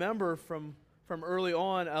 if you remember from early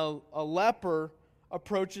on, a leper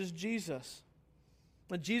approaches Jesus.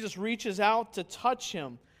 And Jesus reaches out to touch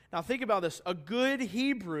him. Now think about this. A good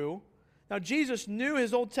Hebrew. Now Jesus knew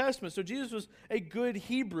his Old Testament, so Jesus was a good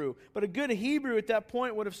Hebrew. But a good Hebrew at that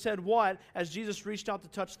point would have said what as Jesus reached out to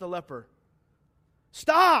touch the leper?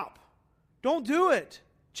 Stop! Don't do it.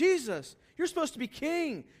 Jesus, you're supposed to be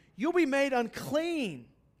king. You'll be made unclean.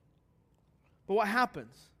 But what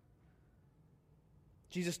happens?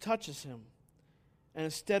 Jesus touches him. And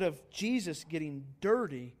instead of Jesus getting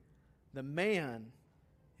dirty, the man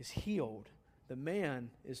is healed. The man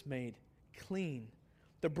is made clean.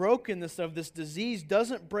 The brokenness of this disease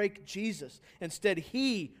doesn't break Jesus. Instead,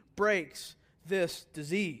 He breaks this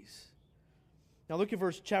disease. Now look at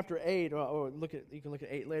chapter 8, or you can look at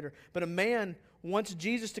 8 later. But a man wants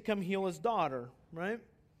Jesus to come heal his daughter, right?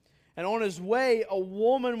 And on his way, a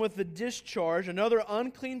woman with a discharge, another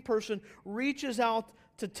unclean person, reaches out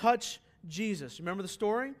to touch Jesus. Remember the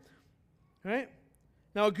story? Right?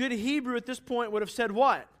 Now a good Hebrew at this point would have said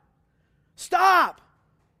what? Stop!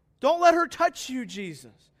 Don't let her touch you,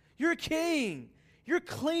 Jesus. You're a king. You're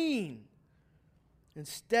clean.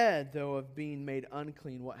 Instead, though, of being made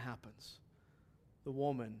unclean, what happens? The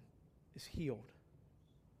woman is healed.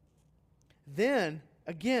 Then,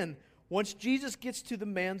 again, once Jesus gets to the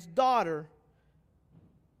man's daughter,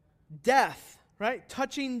 death, right?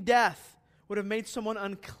 Touching death would have made someone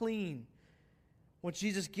unclean. Once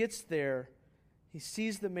Jesus gets there, He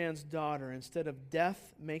sees the man's daughter. Instead of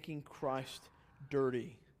death making Christ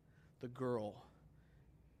dirty, the girl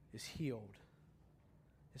is healed,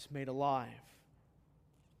 is made alive.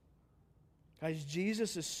 Guys,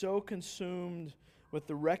 Jesus is so consumed with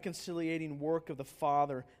the reconciliating work of the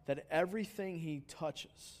Father that everything He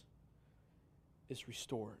touches is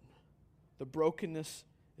restored. The brokenness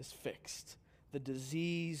is fixed. The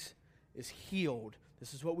disease is healed.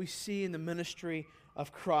 This is what we see in the ministry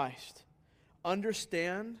of Christ.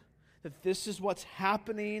 Understand that this is what's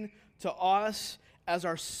happening to us as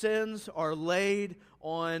our sins are laid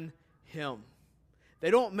on Him. They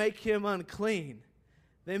don't make Him unclean.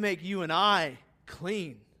 They make you and I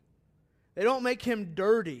clean. They don't make Him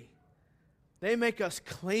dirty. They make us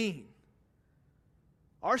clean.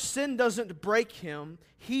 Our sin doesn't break Him.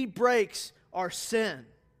 He breaks our sin.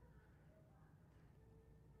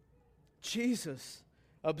 Jesus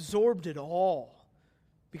absorbed it all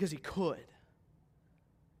because He could.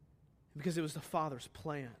 Because it was the Father's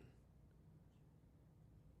plan.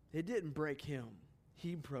 It didn't break Him.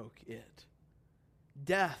 He broke it.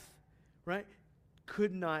 Death, right,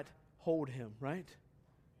 could not hold Him, right?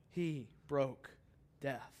 He broke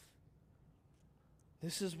death.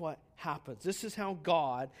 This is what happens. This is how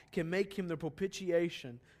God can make Him the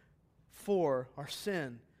propitiation for our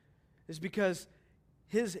sin. Is because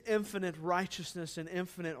His infinite righteousness and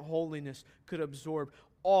infinite holiness could absorb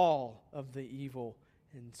all of the evil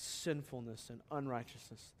and sinfulness and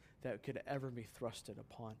unrighteousness that could ever be thrusted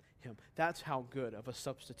upon him. That's how good of a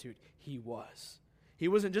substitute he was. He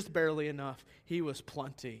wasn't just barely enough. He was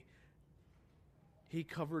plenty. He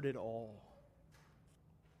covered it all.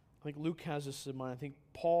 I think Luke has this in mind. I think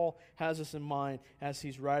Paul has this in mind as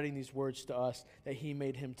he's writing these words to us, that he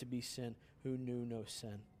made him to be sin who knew no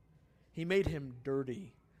sin. He made him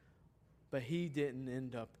dirty, but he didn't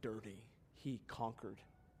end up dirty. He conquered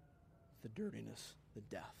the dirtiness, the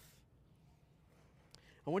death.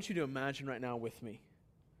 I want you to imagine right now with me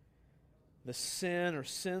the sin or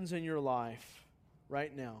sins in your life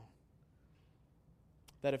right now,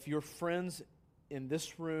 that if your friends in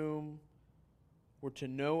this room were to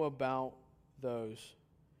know about those,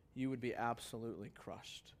 you would be absolutely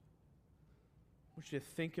crushed. I want you to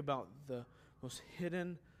think about the most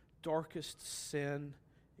hidden, darkest sin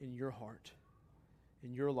in your heart,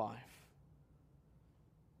 in your life.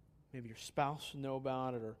 Maybe your spouse would know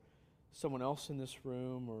about it, or someone else in this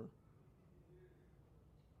room, or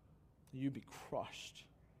you'd be crushed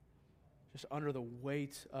just under the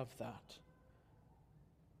weight of that.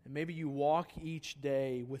 And maybe you walk each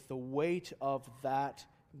day with the weight of that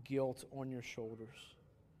guilt on your shoulders.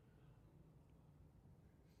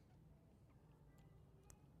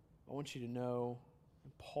 I want you to know,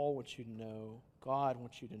 and Paul wants you to know, God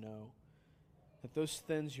wants you to know, that those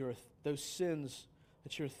sins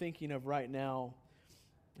that you're thinking of right now,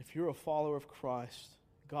 if you're a follower of Christ,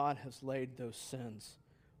 God has laid those sins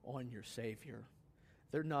on your Savior.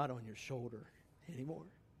 They're not on your shoulder anymore.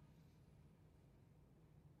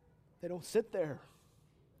 They don't sit there.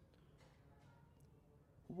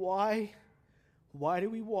 Why do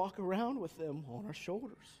we walk around with them on our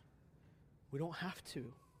shoulders? We don't have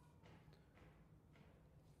to.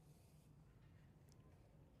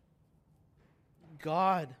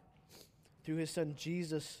 God, through His Son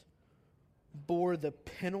Jesus, bore the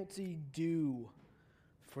penalty due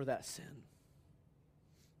for that sin.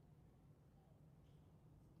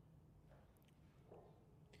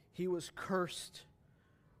 He was cursed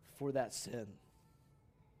for that sin.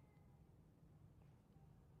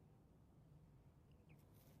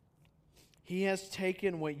 He has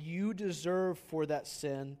taken what you deserve for that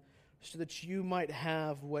sin so that you might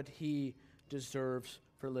have what He deserves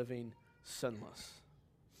for living sinless.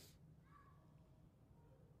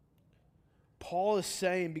 Paul is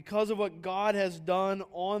saying, because of what God has done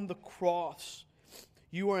on the cross,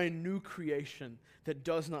 you are a new creation that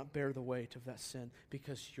does not bear the weight of that sin,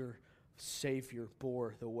 because your Savior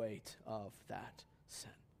bore the weight of that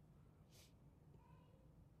sin.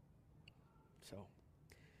 So,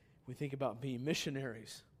 we think about being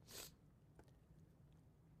missionaries.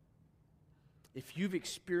 If you've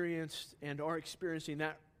experienced and are experiencing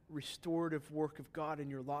that restorative work of God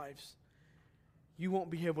in your lives, you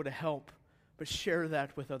won't be able to help but share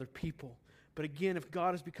that with other people. But again, if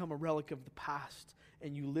God has become a relic of the past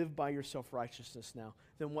and you live by your self-righteousness now,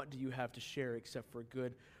 then what do you have to share except for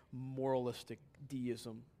good moralistic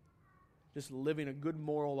deism? Just living a good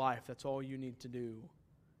moral life, that's all you need to do.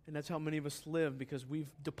 And that's how many of us live, because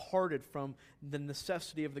we've departed from the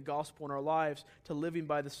necessity of the gospel in our lives to living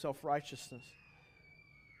by the self-righteousness,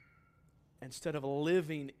 instead of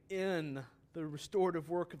living in the restorative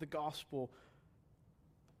work of the gospel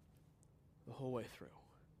the whole way through.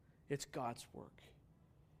 It's God's work.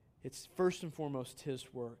 It's first and foremost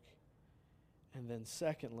His work. And then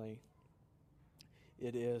secondly,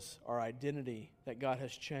 it is our identity that God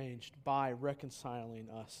has changed by reconciling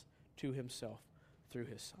us to Himself through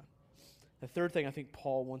His Son. The third thing I think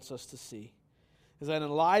Paul wants us to see is that in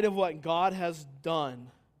light of what God has done,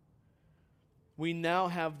 we now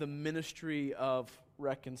have the ministry of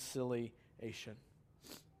reconciliation.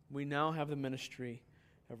 We now have the ministry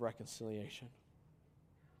of reconciliation.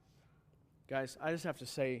 Guys, I just have to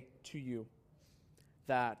say to you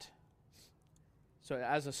that, so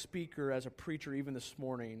as a speaker, as a preacher, even this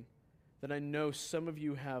morning, that I know some of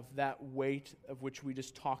you have that weight of which we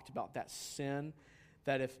just talked about, that sin,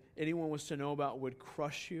 that if anyone was to know about would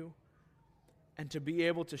crush you, and to be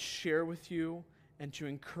able to share with you and to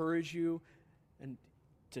encourage you and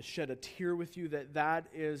to shed a tear with you, that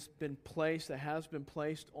has been placed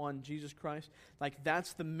on Jesus Christ. Like,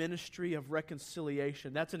 that's the ministry of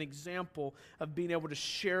reconciliation. That's an example of being able to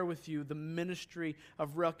share with you the ministry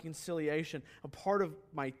of reconciliation. A part of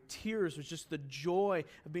my tears was just the joy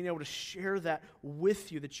of being able to share that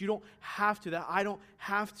with you, that you don't have to, that I don't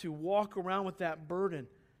have to walk around with that burden.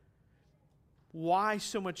 Why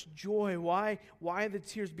so much joy? Why the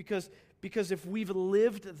tears? Because Because if we've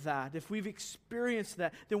lived that, if we've experienced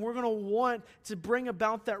that, then we're going to want to bring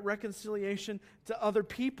about that reconciliation to other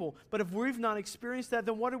people. But if we've not experienced that,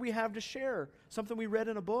 then what do we have to share? Something we read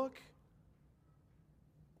in a book?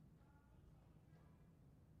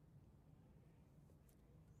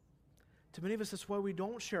 To many of us, that's why we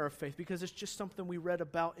don't share our faith, because it's just something we read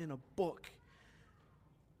about in a book.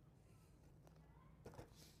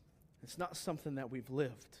 It's not something that we've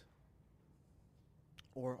lived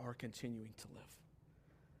or are continuing to live.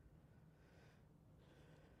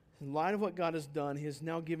 In light of what God has done, He has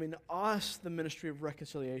now given us the ministry of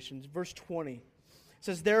reconciliation. Verse 20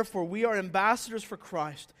 says, "Therefore, we are ambassadors for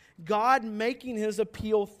Christ, God making His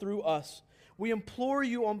appeal through us. We implore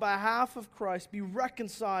you on behalf of Christ, be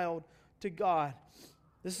reconciled to God."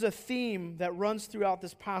 This is a theme that runs throughout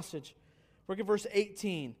this passage. Look at verse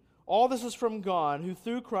 18. "All this is from God, who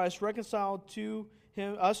through Christ reconciled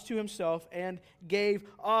us to Himself and gave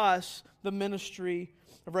us the ministry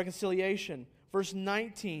of reconciliation." Verse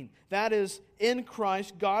 19, "That is, in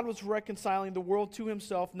Christ, God was reconciling the world to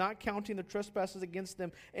Himself, not counting the trespasses against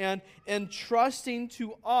them, and entrusting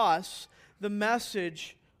to us the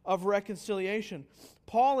message of reconciliation."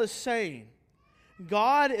 Paul is saying,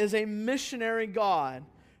 God is a missionary God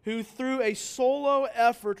who through a solo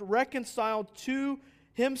effort reconciled us to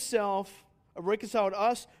Himself.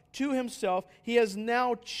 He has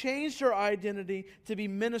now changed our identity to be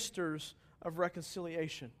ministers of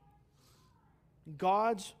reconciliation.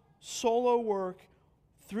 God's solo work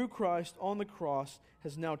through Christ on the cross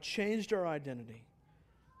has now changed our identity.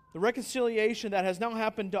 The reconciliation that has now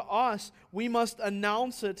happened to us, we must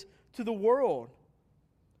announce it to the world.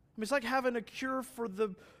 I mean, it's like having a cure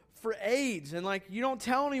for AIDS, and like you don't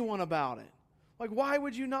tell anyone about it. Like, why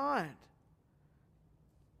would you not?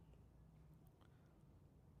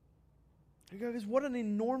 Guys, what an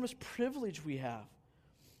enormous privilege we have.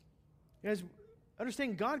 You guys,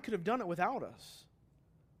 understand God could have done it without us,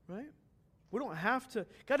 right? We don't have to.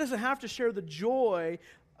 God doesn't have to share the joy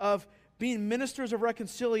of being ministers of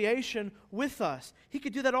reconciliation with us. He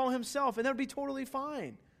could do that all Himself, and that would be totally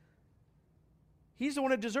fine. He's the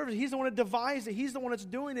one that deserves it. He's the one that devised it. He's the one that's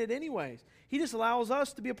doing it anyways. He just allows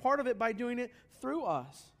us to be a part of it by doing it through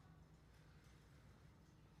us.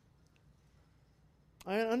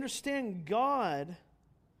 I understand God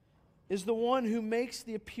is the one who makes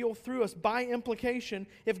the appeal through us. By implication,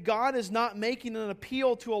 if God is not making an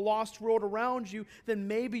appeal to a lost world around you, then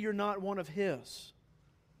maybe you're not one of His.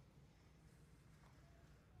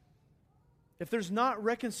 If there's not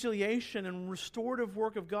reconciliation and restorative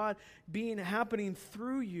work of God happening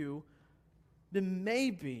through you, then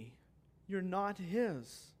maybe you're not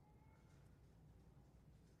His.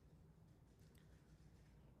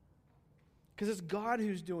 Because it's God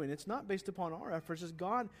who's doing it. It's not based upon our efforts. It's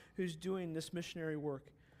God who's doing this missionary work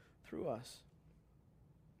through us.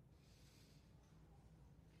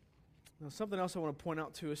 Now, something else I want to point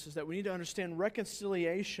out to us is that we need to understand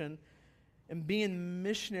reconciliation and being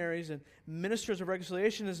missionaries and ministers of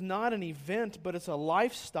reconciliation is not an event, but it's a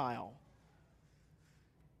lifestyle.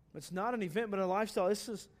 It's not an event, but a lifestyle.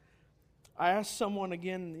 I asked someone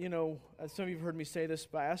again, some of you have heard me say this,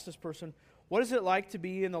 but I asked this person, what is it like to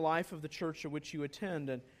be in the life of the church of which you attend?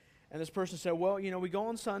 And this person said, well, we go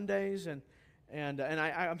on Sundays, and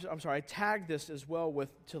I tagged this as well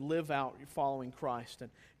with to live out following Christ.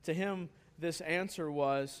 And to him, this answer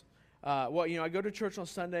was, I go to church on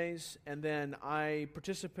Sundays, and then we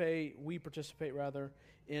participate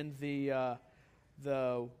in the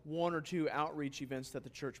one or two outreach events that the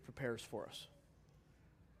church prepares for us.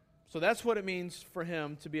 So that's what it means for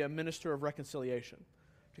him to be a minister of reconciliation.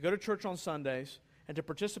 To go to church on Sundays and to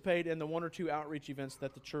participate in the one or two outreach events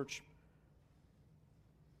that the church.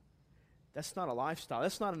 That's not a lifestyle.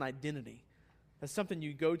 That's not an identity. That's something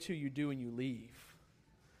you go to, you do, and you leave.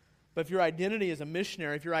 But if your identity is a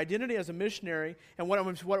missionary, and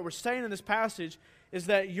what we're saying in this passage is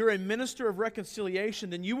that you're a minister of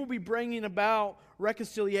reconciliation, then you will be bringing about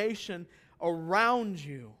reconciliation around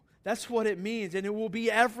you. That's what it means, and it will be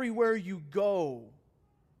everywhere you go.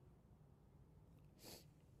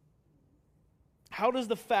 How does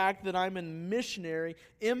the fact that I'm a missionary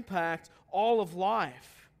impact all of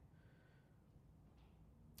life?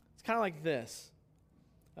 It's kind of like this.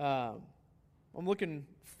 I'm looking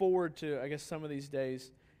forward to, I guess, some of these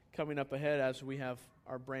days coming up ahead as we have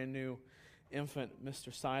our brand new infant,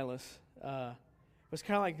 Mr. Silas. It's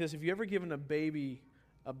kind of like this. Have you ever given a baby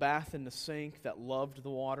a bath in the sink that loved the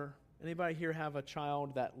water? Anybody here have a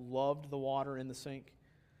child that loved the water in the sink?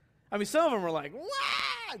 I mean, some of them are like,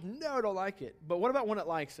 "What? No, I don't like it." But what about when it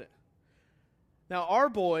likes it? Now, our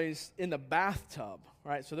boys in the bathtub,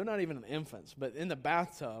 right? So they're not even infants, but in the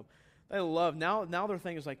bathtub, They love, now their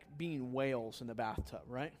thing is like being whales in the bathtub,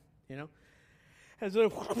 right? You know? As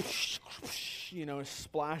if,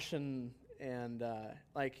 splashing, and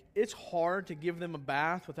like it's hard to give them a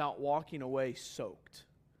bath without walking away soaked.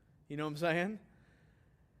 You know what I'm saying?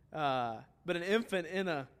 But an infant in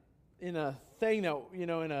a thing that,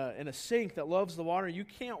 in a sink that loves the water, you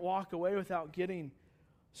can't walk away without getting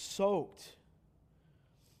soaked.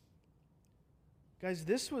 Guys,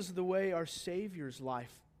 this was the way our Savior's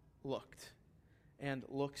life looked and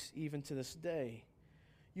looks even to this day.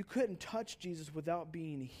 You couldn't touch Jesus without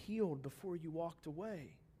being healed before you walked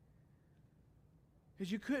away.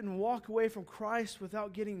 Because you couldn't walk away from Christ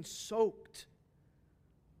without getting soaked.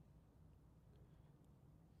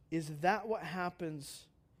 Is that what happens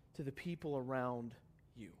to the people around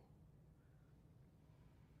you?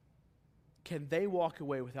 Can they walk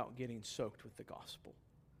away without getting soaked with the gospel?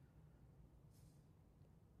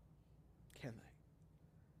 Can they?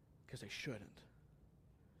 Because they shouldn't.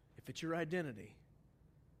 If it's your identity,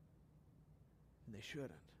 then they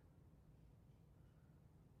shouldn't.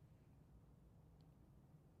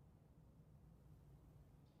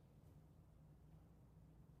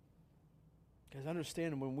 Guys,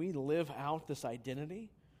 understand when we live out this identity,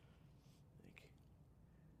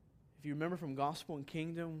 if you remember from Gospel and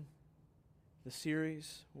Kingdom, the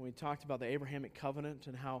series, when we talked about the Abrahamic covenant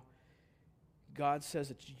and how God says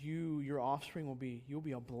that your offspring you'll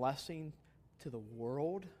be a blessing to the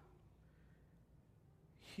world.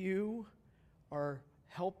 You are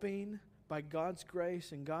helping, by God's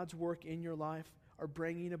grace and God's work in your life, are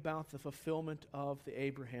bringing about the fulfillment of the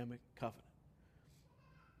Abrahamic covenant.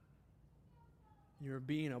 You're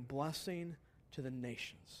being a blessing to the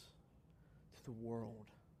nations, to the world.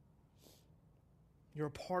 You're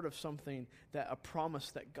a part of something, a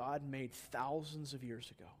promise that God made thousands of years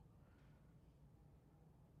ago.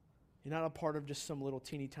 You're not a part of just some little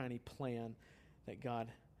teeny tiny plan that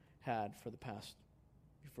God had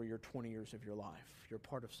for your 20 years of your life. You're a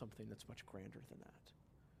part of something that's much grander than that.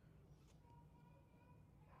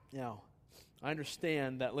 Now, I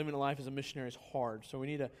understand that living a life as a missionary is hard, so we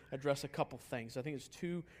need to address a couple things. I think there's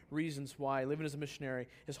two reasons why living as a missionary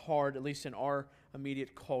is hard, at least in our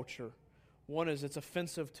immediate culture. One is it's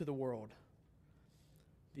offensive to the world.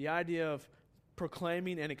 The idea of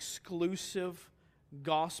proclaiming an exclusive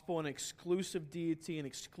gospel, an exclusive deity, an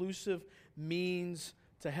exclusive means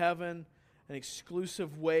to heaven, an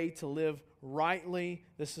exclusive way to live rightly,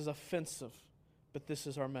 this is offensive, but this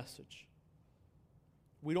is our message.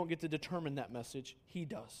 We don't get to determine that message. He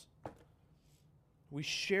does. We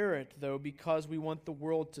share it, though, because we want the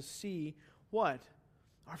world to see what?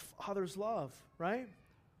 Our Father's love, right?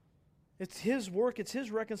 It's His work. It's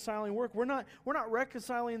His reconciling work. We're not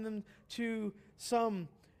reconciling them to some,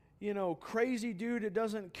 crazy dude that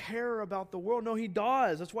doesn't care about the world. No, He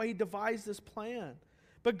does. That's why He devised this plan.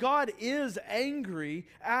 But God is angry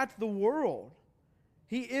at the world.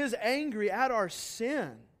 He is angry at our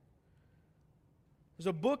sin. There's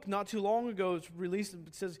a book not too long ago that's released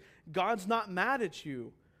that says, God's not mad at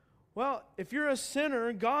you. Well, if you're a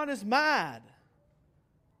sinner, God is mad.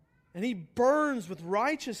 And He burns with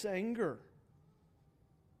righteous anger.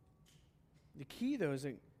 The key, though, is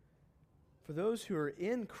that for those who are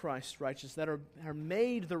in Christ's righteousness, that are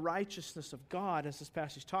made the righteousness of God, as this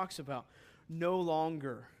passage talks about, no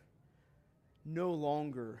longer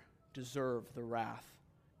deserve the wrath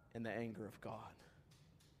and the anger of God.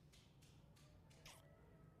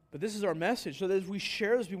 But this is our message. So that as we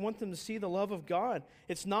share this, we want them to see the love of God.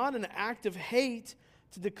 It's not an act of hate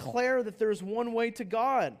to declare that there's one way to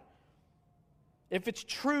God. If it's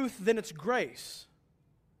truth, then it's grace.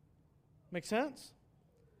 Make sense?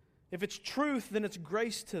 If it's truth, then it's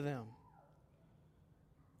grace to them.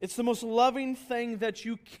 It's the most loving thing that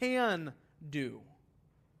you can do.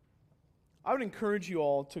 I would encourage you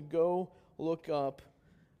all to go look up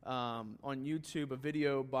on YouTube a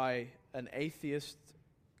video by an atheist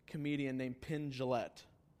comedian named Penn Jillette.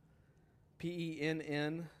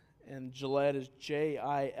 Penn, and Gillette is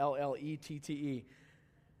Jillette.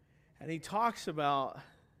 And he talks about,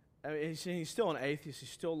 he's still an atheist, he's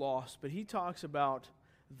still lost, but he talks about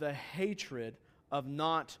the hatred of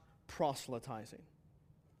not proselytizing.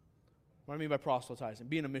 What do I mean by proselytizing?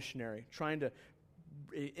 Being a missionary, trying to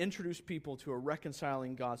introduce people to a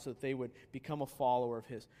reconciling God so that they would become a follower of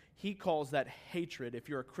His. He calls that hatred if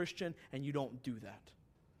you're a Christian and you don't do that.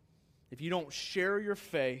 If you don't share your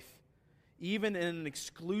faith, even in an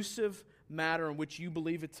exclusive matter in which you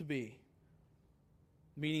believe it to be,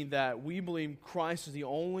 meaning that we believe Christ is the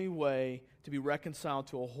only way to be reconciled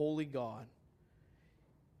to a holy God,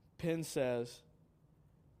 Penn says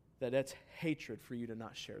that that's hatred for you to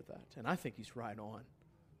not share that. And I think he's right on.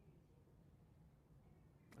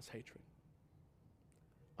 is hatred.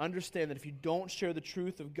 Understand that if you don't share the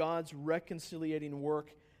truth of God's reconciliating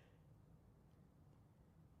work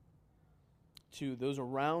to those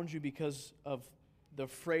around you because of the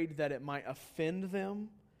afraid that it might offend them,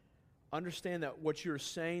 understand that what you're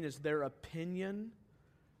saying is their opinion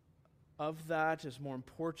of that is more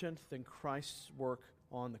important than Christ's work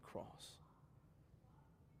on the cross.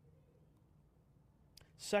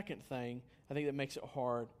 Second thing, I think that makes it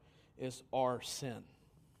hard, is our sin.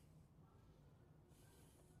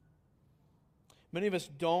 Many of us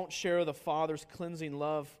don't share the Father's cleansing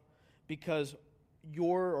love because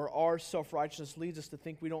your or our self-righteousness leads us to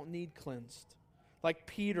think we don't need cleansed. Like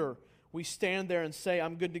Peter, we stand there and say,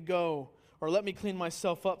 I'm good to go, or let me clean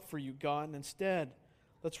myself up for you, God. And instead,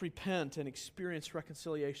 let's repent and experience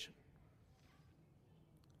reconciliation.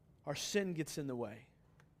 Our sin gets in the way.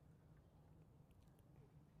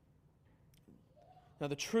 Now,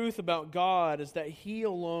 the truth about God is that He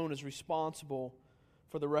alone is responsible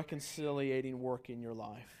for the reconciliating work in your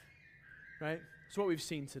life. Right? That's what we've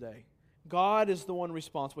seen today. God is the one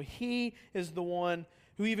responsible. He is the one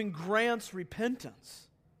who even grants repentance.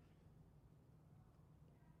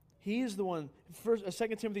 He is the one. 2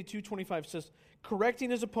 Timothy 2:25 says, correcting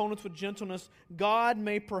his opponents with gentleness, God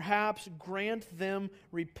may perhaps grant them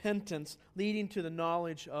repentance, leading to the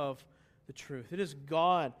knowledge of the truth. It is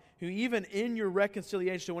God who, even in your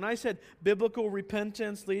reconciliation, so when I said biblical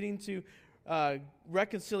repentance leading to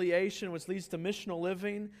reconciliation, which leads to missional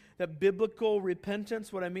living, that biblical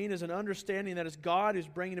repentance, what I mean is an understanding that it's God who's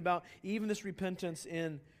bringing about even this repentance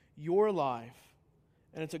in your life.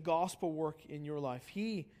 And it's a gospel work in your life.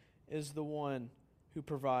 He is the one who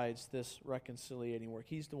provides this reconciliating work.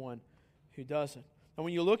 He's the one who does it. And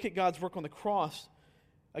when you look at God's work on the cross,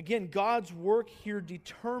 again, God's work here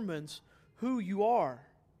determines who you are.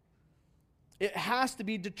 It has to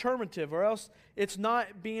be determinative, or else it's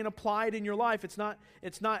not being applied in your life. It's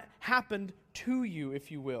not happened to you,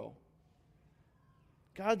 if you will.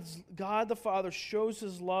 God the Father shows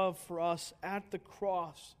His love for us at the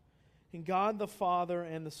cross. And God the Father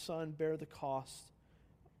and the Son bear the cost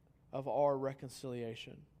of our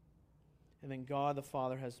reconciliation. And then God the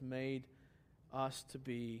Father has made us to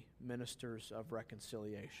be ministers of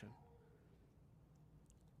reconciliation.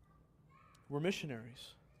 We're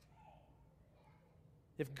missionaries.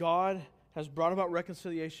 If God has brought about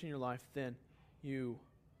reconciliation in your life, then you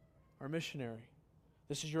are a missionary.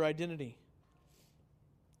 This is your identity.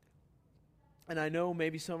 And I know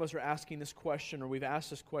maybe some of us are asking this question, or we've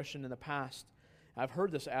asked this question in the past. I've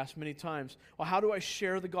heard this asked many times. Well, how do I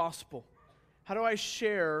share the gospel? How do I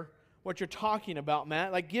share what you're talking about,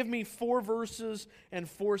 Matt? Like, give me 4 verses and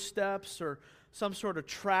 4 steps, or some sort of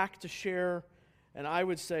track to share. And I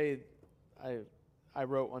would say, I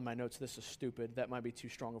wrote on my notes, this is stupid. That might be too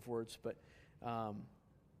strong of words, but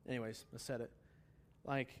anyways, I said it.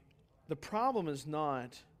 Like, the problem is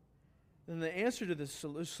not, and the answer to the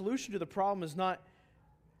solution to the problem is not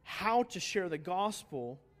how to share the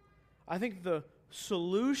gospel. I think the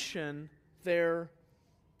solution there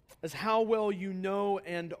is how well you know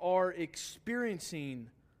and are experiencing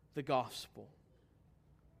the gospel.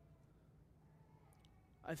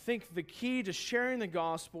 I think the key to sharing the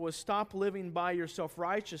gospel is stop living by your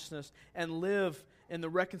self-righteousness and live in the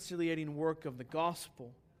reconciliating work of the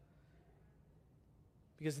gospel.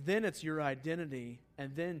 Because then it's your identity,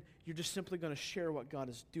 and then you're just simply going to share what God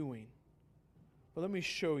is doing. But let me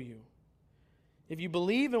show you. If you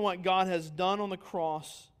believe in what God has done on the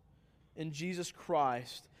cross in Jesus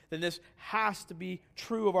Christ, then this has to be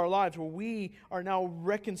true of our lives, where we are now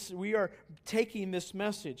we are taking this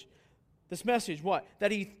message. This message, what?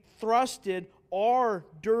 That He thrusted our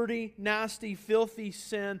dirty, nasty, filthy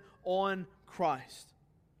sin on Christ.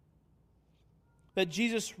 That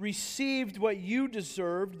Jesus received what you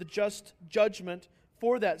deserved, the just judgment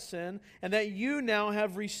for that sin, and that you now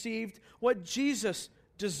have received what Jesus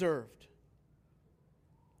deserved.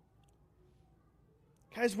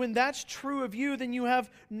 Guys, when that's true of you, then you have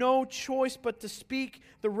no choice but to speak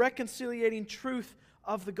the reconciliating truth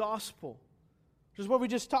of the gospel, which is what we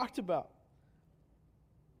just talked about.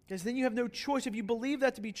 Guys, then you have no choice. If you believe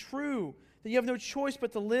that to be true, then you have no choice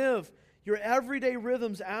but to live your everyday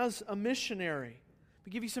rhythms as a missionary.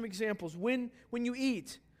 I'll give you some examples. When you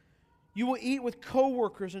eat, you will eat with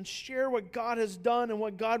coworkers and share what God has done and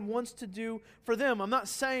what God wants to do for them. I'm not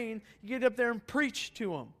saying you get up there and preach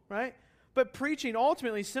to them, right? But preaching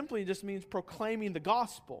ultimately simply just means proclaiming the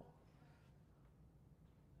gospel.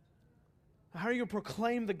 How are you going to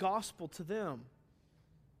proclaim the gospel to them?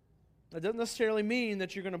 That doesn't necessarily mean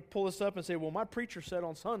that you're going to pull this up and say, well, my preacher said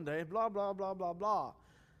on Sunday, blah, blah, blah, blah, blah.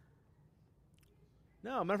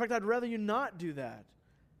 No, matter of fact, I'd rather you not do that.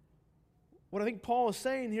 what I think Paul is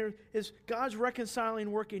saying here is God's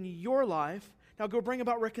reconciling work in your life. Now go bring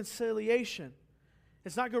about reconciliation.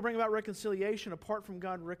 It's not go bring about reconciliation apart from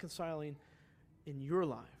God reconciling in your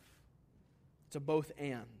life. It's a both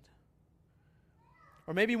and.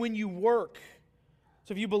 Or maybe when you work,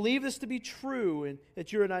 so if you believe this to be true and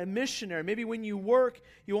that you're a missionary, maybe when you work,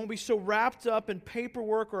 you won't be so wrapped up in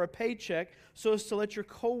paperwork or a paycheck so as to let your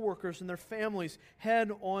coworkers and their families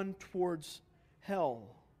head on towards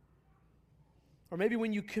hell. Or maybe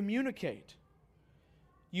when you communicate,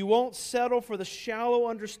 you won't settle for the shallow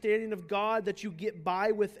understanding of God that you get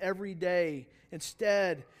by with every day.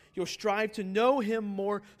 Instead, you'll strive to know Him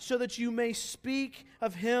more so that you may speak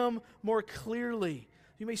of Him more clearly.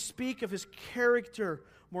 You may speak of His character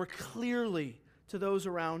more clearly to those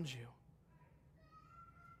around you.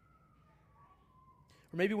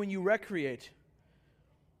 Or maybe when you recreate,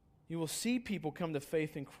 you will see people come to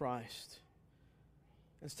faith in Christ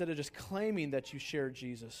instead of just claiming that you share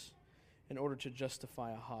Jesus in order to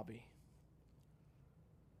justify a hobby.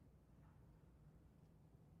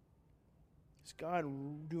 Is God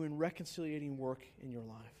doing reconciliating work in your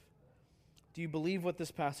life? Do you believe what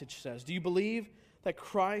this passage says? Do you believe that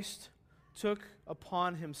Christ took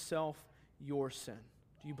upon Himself your sin?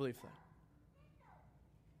 Do you believe that?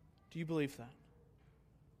 Do you believe that?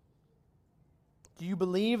 Do you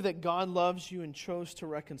believe that God loves you and chose to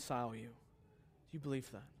reconcile you? Do you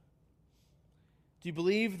believe that? Do you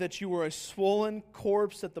believe that you were a swollen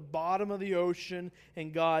corpse at the bottom of the ocean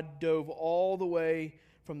and God dove all the way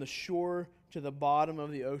from the shore to the bottom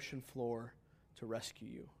of the ocean floor to rescue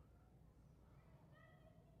you?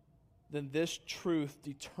 Then this truth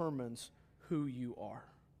determines who you are.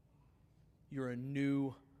 You're a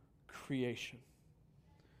new creation.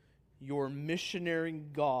 Your missionary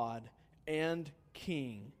God and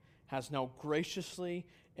King has now graciously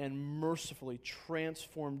and mercifully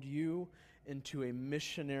transformed you into a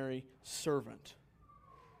missionary servant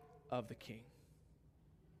of the King.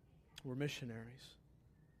 We're missionaries.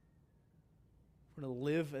 We're going to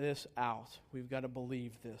live this out. We've got to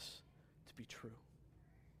believe this to be true.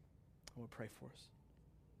 I want to pray for us.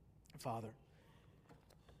 Father,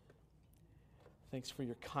 thanks for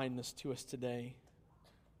your kindness to us today.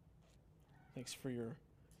 Thanks for your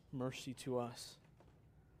mercy to us.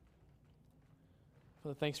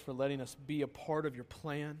 Father, thanks for letting us be a part of your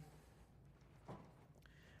plan.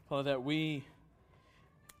 Father, that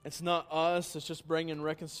it's not us, it's just bringing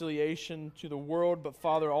reconciliation to the world, but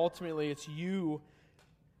Father, ultimately it's you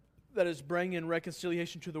that is bringing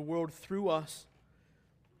reconciliation to the world through us.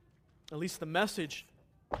 At least the message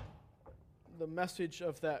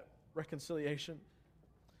of that reconciliation.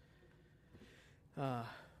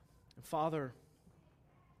 Father,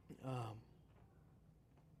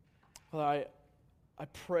 I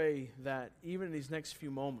pray that even in these next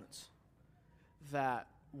few moments, that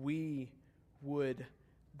we would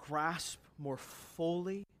grasp more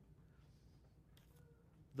fully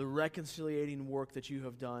the reconciliating work that you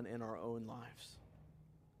have done in our own lives.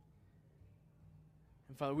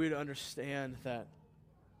 And Father, we would understand that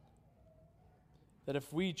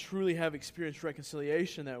if we truly have experienced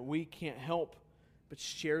reconciliation, that we can't help but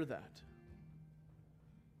share that.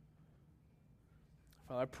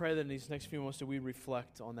 Father, I pray that in these next few moments that we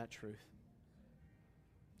reflect on that truth.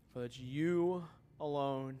 Father, that you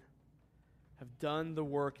alone have done the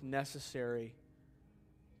work necessary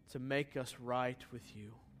to make us right with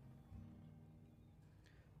you.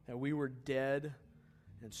 That we were dead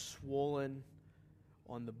and swollen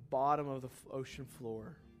on the bottom of the ocean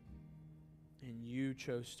floor, and you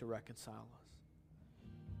chose to reconcile us.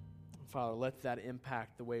 Father, let that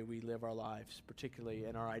impact the way we live our lives, particularly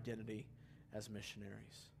in our identity as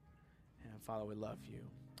missionaries. And Father, we love you,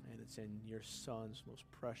 and it's in your Son's most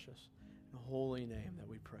precious and holy name that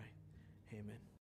we pray. Amen.